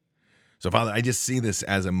Northwest. So, Father, I just see this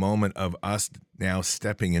as a moment of us now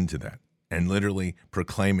stepping into that and literally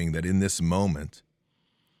proclaiming that in this moment,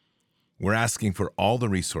 we're asking for all the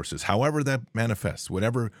resources, however that manifests,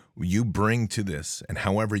 whatever you bring to this and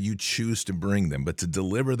however you choose to bring them, but to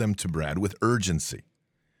deliver them to Brad with urgency.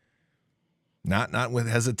 Not with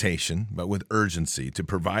hesitation, but with urgency, to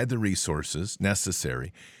provide the resources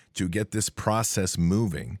necessary to get this process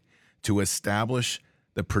moving, to establish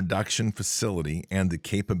the production facility and the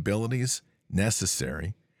capabilities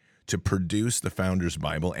necessary to produce the Founder's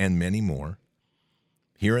Bible and many more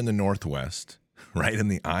here in the Northwest, right in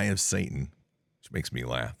the eye of Satan, which makes me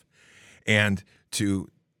laugh, and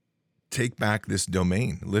to take back this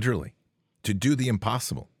domain, literally, to do the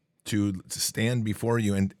impossible. to stand before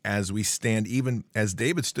you. And as we stand, even as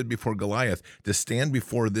David stood before Goliath, to stand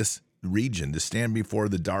before this region, to stand before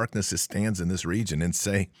the darkness that stands in this region and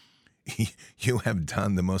say, you have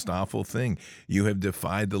done the most awful thing. You have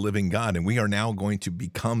defied the living God. And we are now going to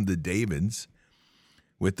become the Davids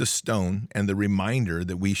with the stone and the reminder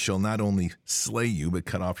that we shall not only slay you, but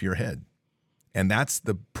cut off your head. And that's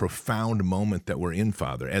the profound moment that we're in,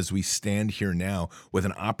 Father, as we stand here now with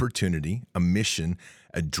an opportunity, a mission,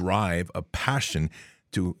 a drive, a passion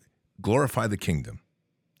to glorify the kingdom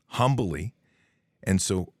humbly. And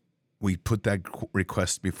so we put that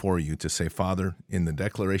request before you to say, Father, in the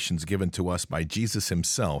declarations given to us by Jesus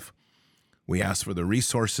himself, we ask for the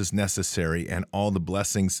resources necessary and all the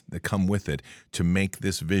blessings that come with it to make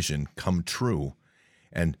this vision come true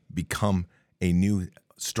and become a new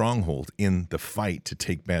stronghold in the fight to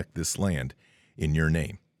take back this land in your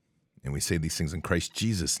name. And we say these things in Christ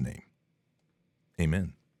Jesus' name.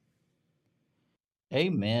 Amen.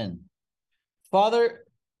 Amen. Father,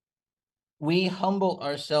 we humble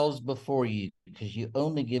ourselves before you because you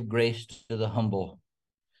only give grace to the humble.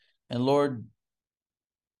 And Lord,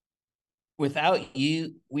 without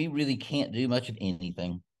you, we really can't do much of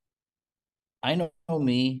anything. I know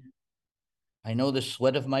me. I know the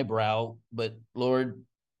sweat of my brow, but Lord,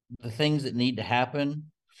 the things that need to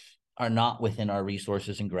happen are not within our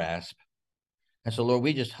resources and grasp. And so, Lord,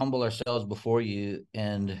 we just humble ourselves before you,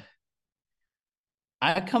 and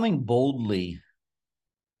I'm coming boldly.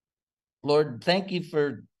 Lord, thank you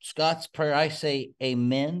for Scott's prayer. I say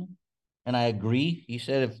amen, and I agree. You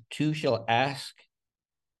said if two shall ask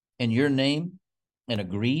in your name and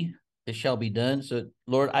agree, it shall be done. So,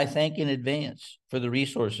 Lord, I thank in advance for the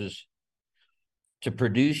resources to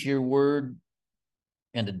produce your word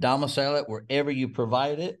and to domicile it wherever you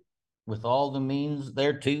provide it with all the means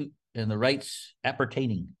thereto and the rights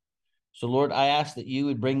appertaining. So, Lord, I ask that you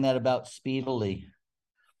would bring that about speedily.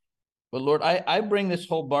 But, Lord, I bring this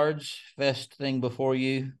whole Bards Fest thing before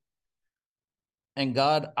you. And,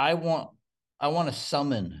 God, I want to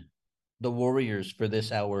summon the warriors for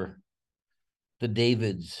this hour, the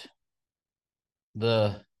Davids,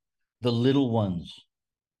 the little ones,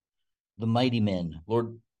 the mighty men.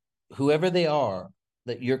 Lord, whoever they are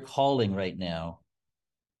that you're calling right now,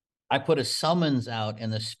 I put a summons out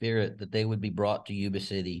in the spirit that they would be brought to Yuba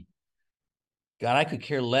City. God, I could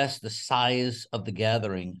care less the size of the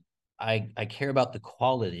gathering. I care about the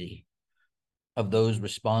quality of those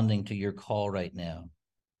responding to your call right now.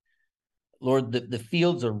 Lord, the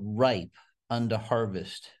fields are ripe unto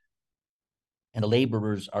harvest, and the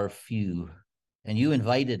laborers are few. And you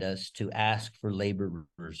invited us to ask for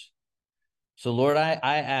laborers. So, Lord, I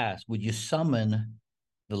ask, would you summon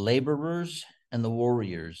the laborers and the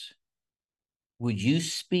warriors? Would you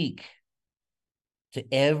speak to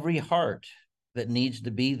every heart that needs to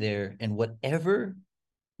be there, and whatever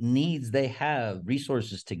needs they have,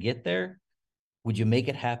 resources to get there, would you make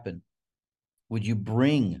it happen? Would you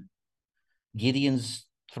bring Gideon's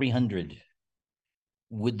 300?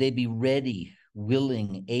 Would they be ready,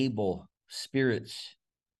 willing, able spirits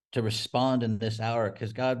to respond in this hour?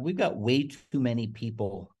 Because, God, we've got way too many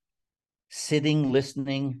people sitting,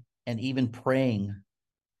 listening, and even praying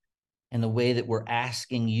in the way that we're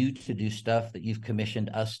asking you to do stuff that you've commissioned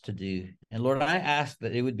us to do. And Lord, I ask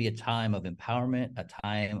that it would be a time of empowerment, a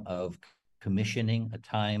time of commissioning, a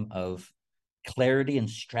time of clarity and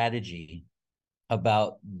strategy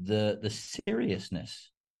about the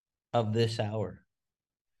seriousness of this hour.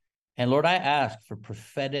 And Lord, I ask for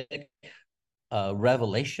prophetic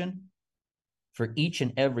revelation for each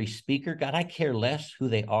and every speaker. God, I care less who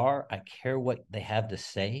they are. I care what they have to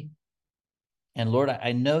say. And Lord,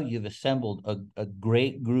 I know you've assembled a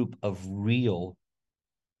great group of real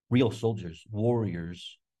soldiers,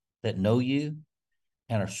 warriors that know you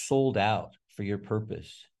and are sold out for your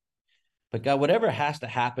purpose. But God, whatever has to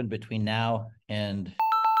happen between now and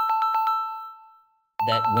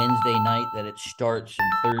that Wednesday night that it starts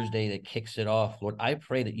and Thursday that kicks it off, Lord, I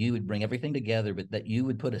pray that you would bring everything together, but that you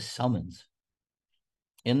would put a summons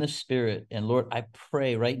in the spirit. And Lord, I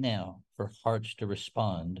pray right now for hearts to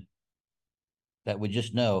respond that would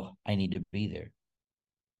just know I need to be there,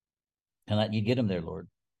 and that you get them there, Lord.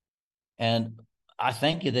 And I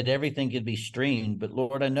thank you that everything could be streamed, but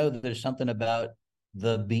Lord, I know that there's something about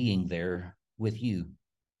the being there with you.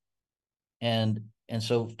 And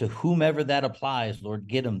so to whomever that applies, Lord,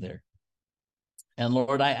 get them there. And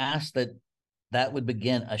Lord, I ask that that would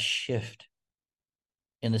begin a shift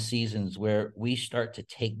in the seasons where we start to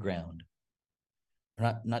take ground.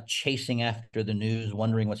 We're not chasing after the news,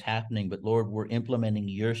 wondering what's happening, but Lord, we're implementing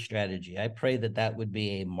your strategy. I pray that that would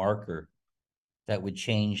be a marker that would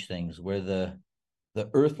change things, where the the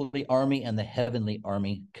earthly army and the heavenly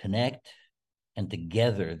army connect, and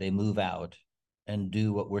together they move out and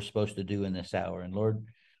do what we're supposed to do in this hour. And Lord,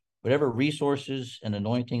 whatever resources and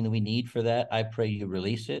anointing that we need for that, I pray you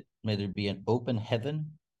release it. May there be an open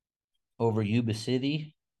heaven over Yuba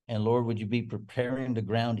City. And Lord, would you be preparing the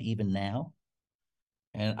ground even now?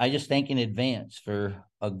 And I just thank in advance for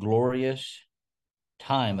a glorious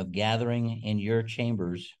time of gathering in your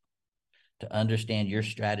chambers to understand your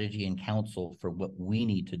strategy and counsel for what we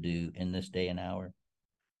need to do in this day and hour.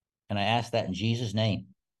 And I ask that in Jesus' name.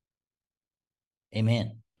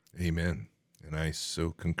 Amen. Amen. And I so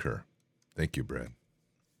concur. Thank you, Brad.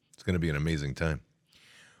 It's going to be an amazing time.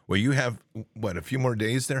 Well, you have, what, a few more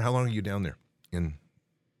days there? How long are you down there in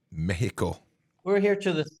Mexico? We're here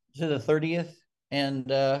to the 30th,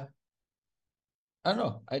 and I don't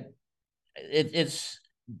know. It's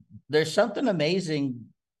there's something amazing.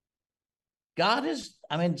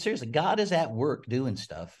 Seriously, God is at work doing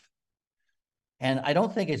stuff. And I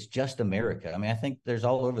don't think it's just America. I mean, I think there's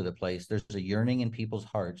all over the place. There's a yearning in people's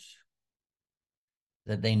hearts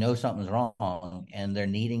that they know something's wrong, and they're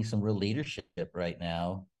needing some real leadership right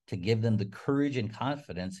now to give them the courage and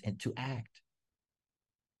confidence and to act.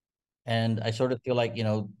 And I sort of feel like,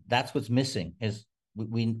 that's what's missing is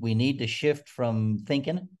we need to shift from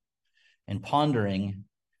thinking and pondering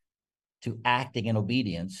to acting in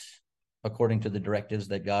obedience according to the directives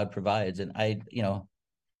that God provides. And I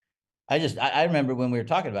remember when we were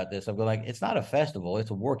talking about this, I'm going like, it's not a festival,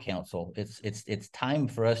 it's a war council. It's time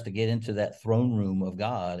for us to get into that throne room of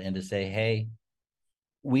God and to say, hey,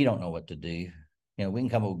 we don't know what to do. We can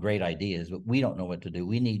come up with great ideas, but we don't know what to do.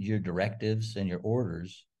 We need your directives and your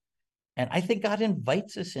orders. And I think God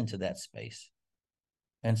invites us into that space.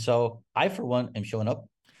 And so I, for one, am showing up.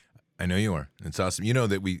 I know you are. It's awesome. You know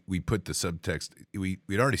that we put the subtext,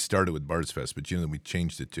 we'd already started with Bards Fest, but that we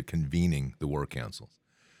changed it to convening the war councils.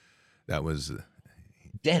 That was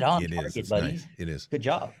dead on target, buddy. Nice. It is. Good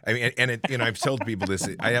job. I mean, and I've told people this.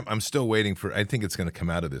 I'm still waiting for. I think it's going to come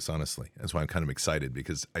out of this. Honestly, that's why I'm kind of excited,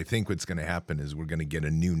 because I think what's going to happen is we're going to get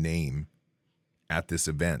a new name at this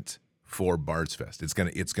event for Bards Fest. It's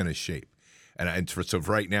going to shape. So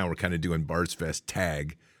right now we're kind of doing Bards Fest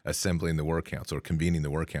tag assembling the war council or convening the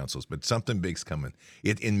war councils, but something big's coming.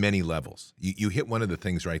 It in many levels. You hit one of the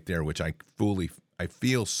things right there, which I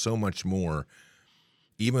feel so much more.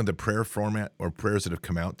 Even the prayer format or prayers that have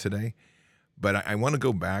come out today. But I want to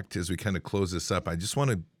go back to, as we kind of close this up, I just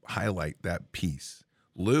want to highlight that piece.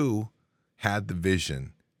 Lou had the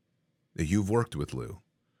vision that you've worked with Lou.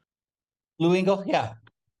 Lou Engle, yeah.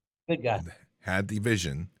 Good guy. Had the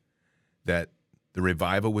vision that the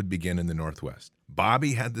revival would begin in the Northwest.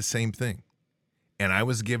 Bobby had the same thing. And I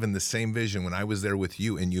was given the same vision when I was there with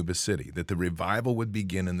you in Yuba City, that the revival would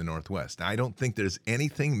begin in the Northwest. Now, I don't think there's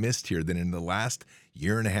anything missed here that in the last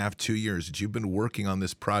year and a half, 2 years, that you've been working on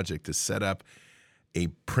this project to set up a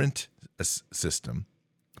print system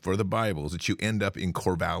for the Bibles, that you end up in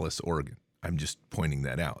Corvallis, Oregon. I'm just pointing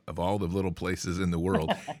that out. Of all the little places in the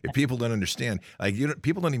world, if people don't understand,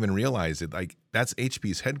 people don't even realize it. Like, that's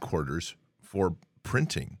HP's headquarters for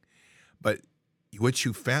printing. But what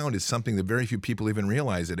you found is something that very few people even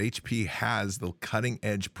realize, that HP has the cutting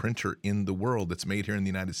edge printer in the world that's made here in the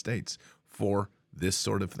United States for this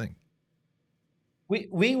sort of thing.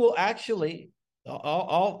 We will actually,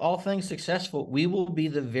 all things successful, we will be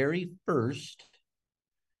the very first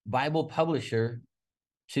Bible publisher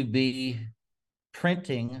to be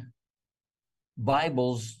printing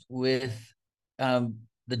Bibles with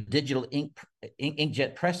the digital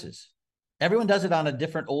inkjet presses. Everyone does it on a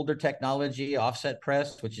different older technology, offset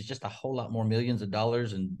press, which is just a whole lot more millions of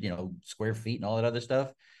dollars and, square feet and all that other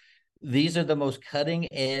stuff. These are the most cutting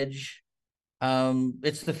edge.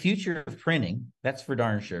 It's the future of printing. That's for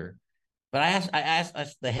darn sure. But I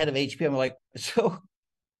asked the head of HP, I'm like, so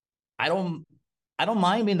I don't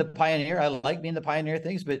mind being the pioneer. I like being the pioneer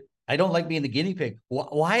things, but I don't like being the guinea pig.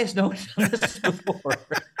 Why has no one done this before?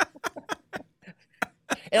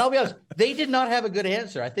 And I'll be honest, they did not have a good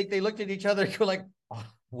answer. I think they looked at each other and were like, oh,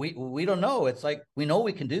 we don't know. It's like, we know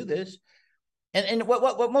we can do this. And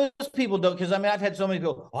what most people don't, because I've had so many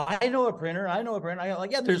people, I know a printer. I'm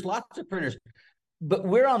like, yeah, there's lots of printers. But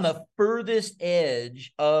we're on the furthest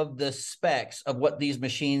edge of the specs of what these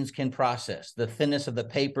machines can process, the thinness of the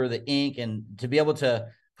paper, the ink, and to be able to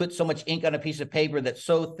put so much ink on a piece of paper that's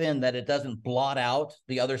so thin that it doesn't blot out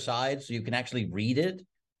the other side so you can actually read it.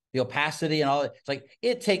 The opacity and all that. It's like,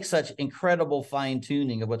 it takes such incredible fine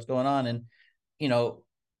tuning of what's going on. And,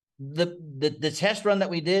 the test run that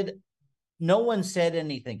we did, no one said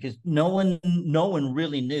anything because no one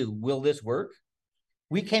really knew, will this work?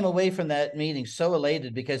 we came away from that meeting so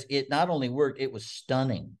elated because it not only worked, it was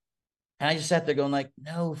stunning. And I just sat there going like,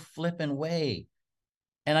 no flipping way.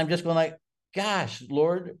 And I'm just going like, gosh,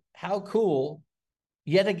 Lord, how cool.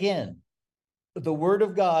 Yet again, the word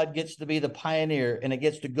of God gets to be the pioneer, and it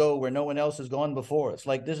gets to go where no one else has gone before. It's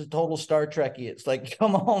like, this is total Star Trek-y. It's like,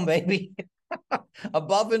 come on, baby.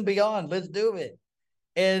 Above and beyond, let's do it.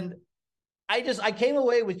 And I came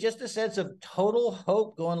away with just a sense of total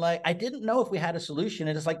hope, going like, I didn't know if we had a solution.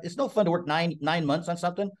 And it's like, it's no fun to work nine months on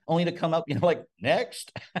something only to come up, like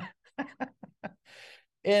next.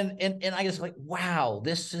 and I was like, wow,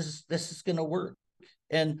 this is going to work.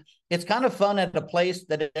 And it's kind of fun at a place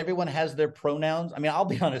that everyone has their pronouns. I mean, I'll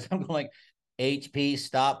be honest, I'm going like, HP,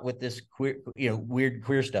 stop with this queer, weird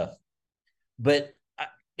queer stuff. But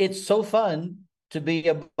it's so fun to be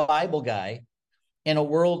a Bible guy in a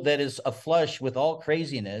world that is aflush with all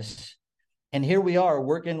craziness. And here we are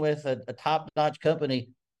working with a top-notch company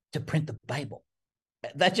to print the Bible.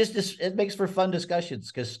 That it makes for fun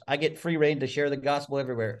discussions because I get free reign to share the gospel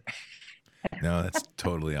everywhere. No, that's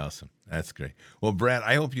totally awesome. That's great. Well, Brad,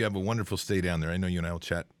 I hope you have a wonderful stay down there. I know you and I will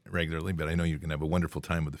chat regularly, but I know you're going to have a wonderful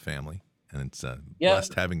time with the family. And it's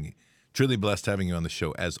truly blessed having you on the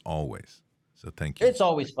show as always. So thank you. It's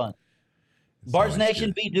always fun. Bars Nation,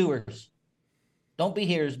 good. Be doers. Don't be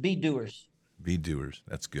hearers, be doers. Be doers.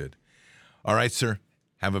 That's good. All right, sir.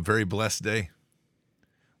 Have a very blessed day.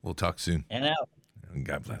 We'll talk soon. And out. And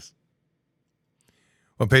God bless.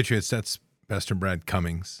 Well, Patriots, that's Pastor Brad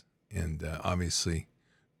Cummings, and obviously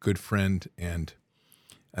good friend and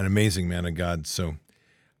an amazing man of God. So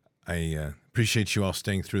I appreciate you all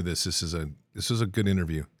staying through this. This was a good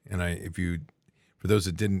interview. And for those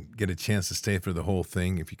that didn't get a chance to stay through the whole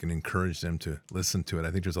thing, if you can encourage them to listen to it,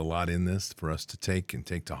 I think there's a lot in this for us to take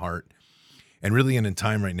to heart. And really in a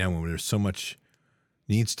time right now when there's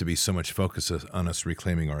needs to be so much focus on us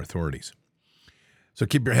reclaiming our authorities. So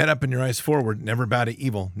keep your head up and your eyes forward. Never bow to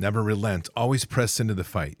evil. Never relent. Always press into the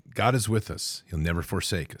fight. God is with us. He'll never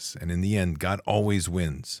forsake us. And in the end, God always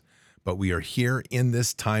wins. But we are here in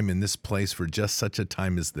this time, in this place, for just such a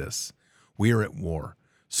time as this. We are at war.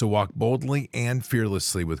 So walk boldly and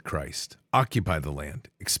fearlessly with Christ. Occupy the land.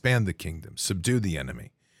 Expand the kingdom. Subdue the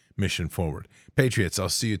enemy. Mission forward. Patriots, I'll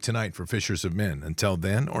see you tonight for Fishers of Men. Until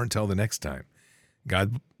then, or until the next time,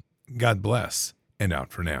 God bless, and out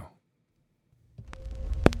for now.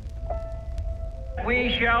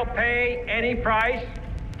 We shall pay any price,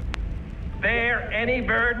 bear any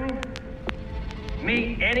burden,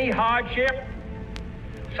 meet any hardship,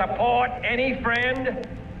 support any friend,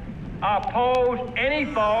 oppose any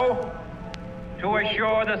foe to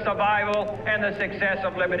assure the survival and the success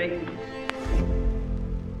of liberty.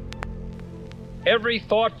 Every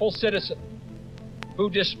thoughtful citizen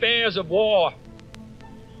who despairs of war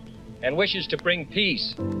and wishes to bring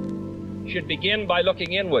peace should begin by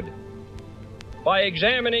looking inward, by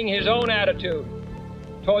examining his own attitude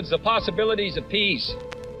towards the possibilities of peace.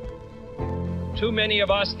 Too many of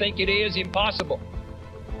us think it is impossible.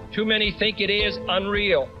 Too many think it is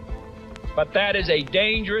unreal. But that is a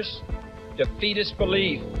dangerous, defeatist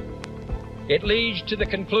belief. It leads to the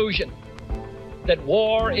conclusion that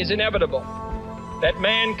war is inevitable, that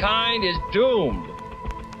mankind is doomed,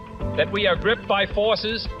 that we are gripped by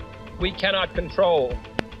forces we cannot control.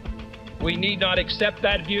 We need not accept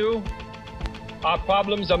that view. Our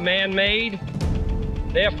problems are man-made,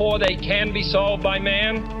 therefore they can be solved by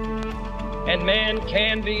man, and man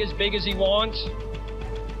can be as big as he wants.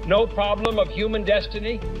 No problem of human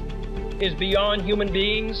destiny is beyond human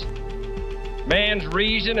beings. Man's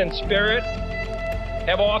reason and spirit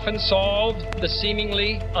have often solved the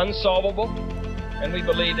seemingly unsolvable, and we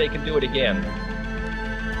believe they can do it again.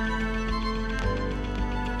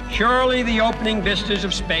 Surely the opening vistas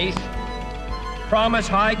of space promise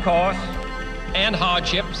high costs and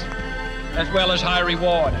hardships, as well as high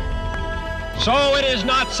reward. So it is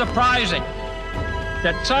not surprising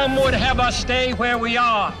that some would have us stay where we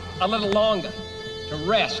are a little longer, to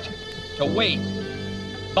rest, to wait.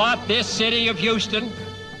 But this city of Houston,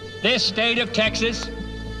 this state of Texas,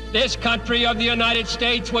 this country of the United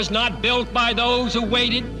States was not built by those who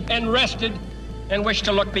waited and rested and wished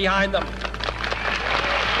to look behind them.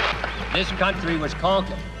 This country was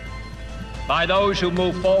conquered by those who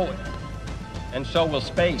move forward, and so will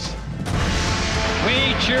space.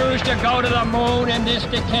 We choose to go to the moon in this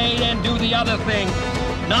decade and do the other thing,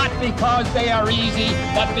 not because they are easy,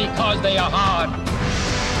 but because they are hard.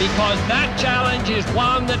 Because that challenge is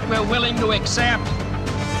one that we're willing to accept.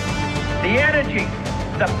 The energy,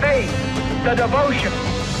 the faith, the devotion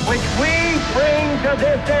which we bring to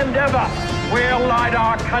this endeavor will light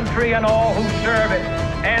our country and all who serve it.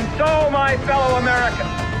 And so, my fellow Americans,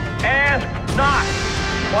 ask not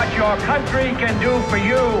what your country can do for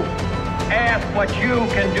you. Ask what you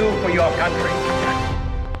can do for your country.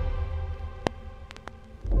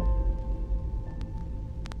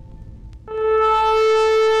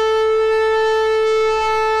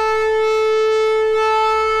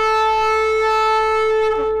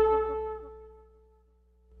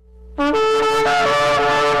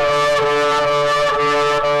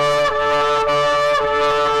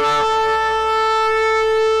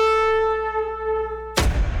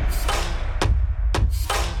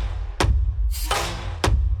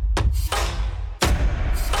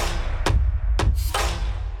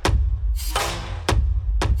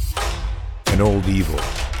 An old evil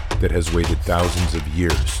that has waited thousands of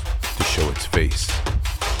years to show its face.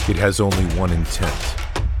 It has only one intent: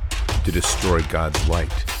 to destroy God's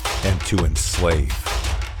light and to enslave.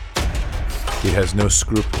 It has no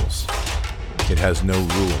scruples. It has no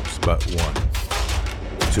rules but one: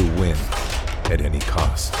 to win at any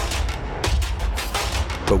cost.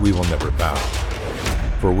 But we will never bow,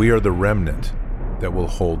 for we are the remnant that will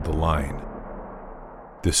hold the line.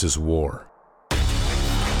 This is war.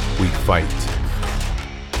 We fight.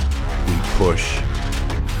 We push.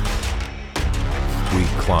 We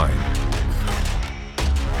climb.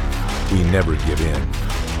 We never give in.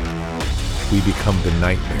 We become the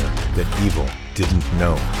nightmare that evil didn't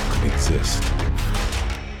know could exist.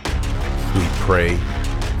 We pray.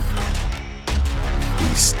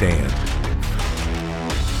 We stand.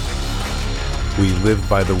 We live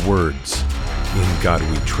by the words, "In God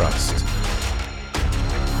we trust."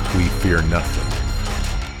 We fear nothing.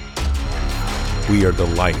 We are the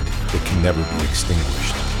light that can never be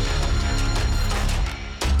extinguished.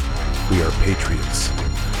 We are patriots.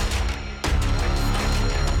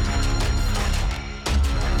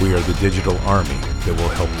 We are the digital army that will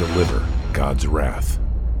help deliver God's wrath.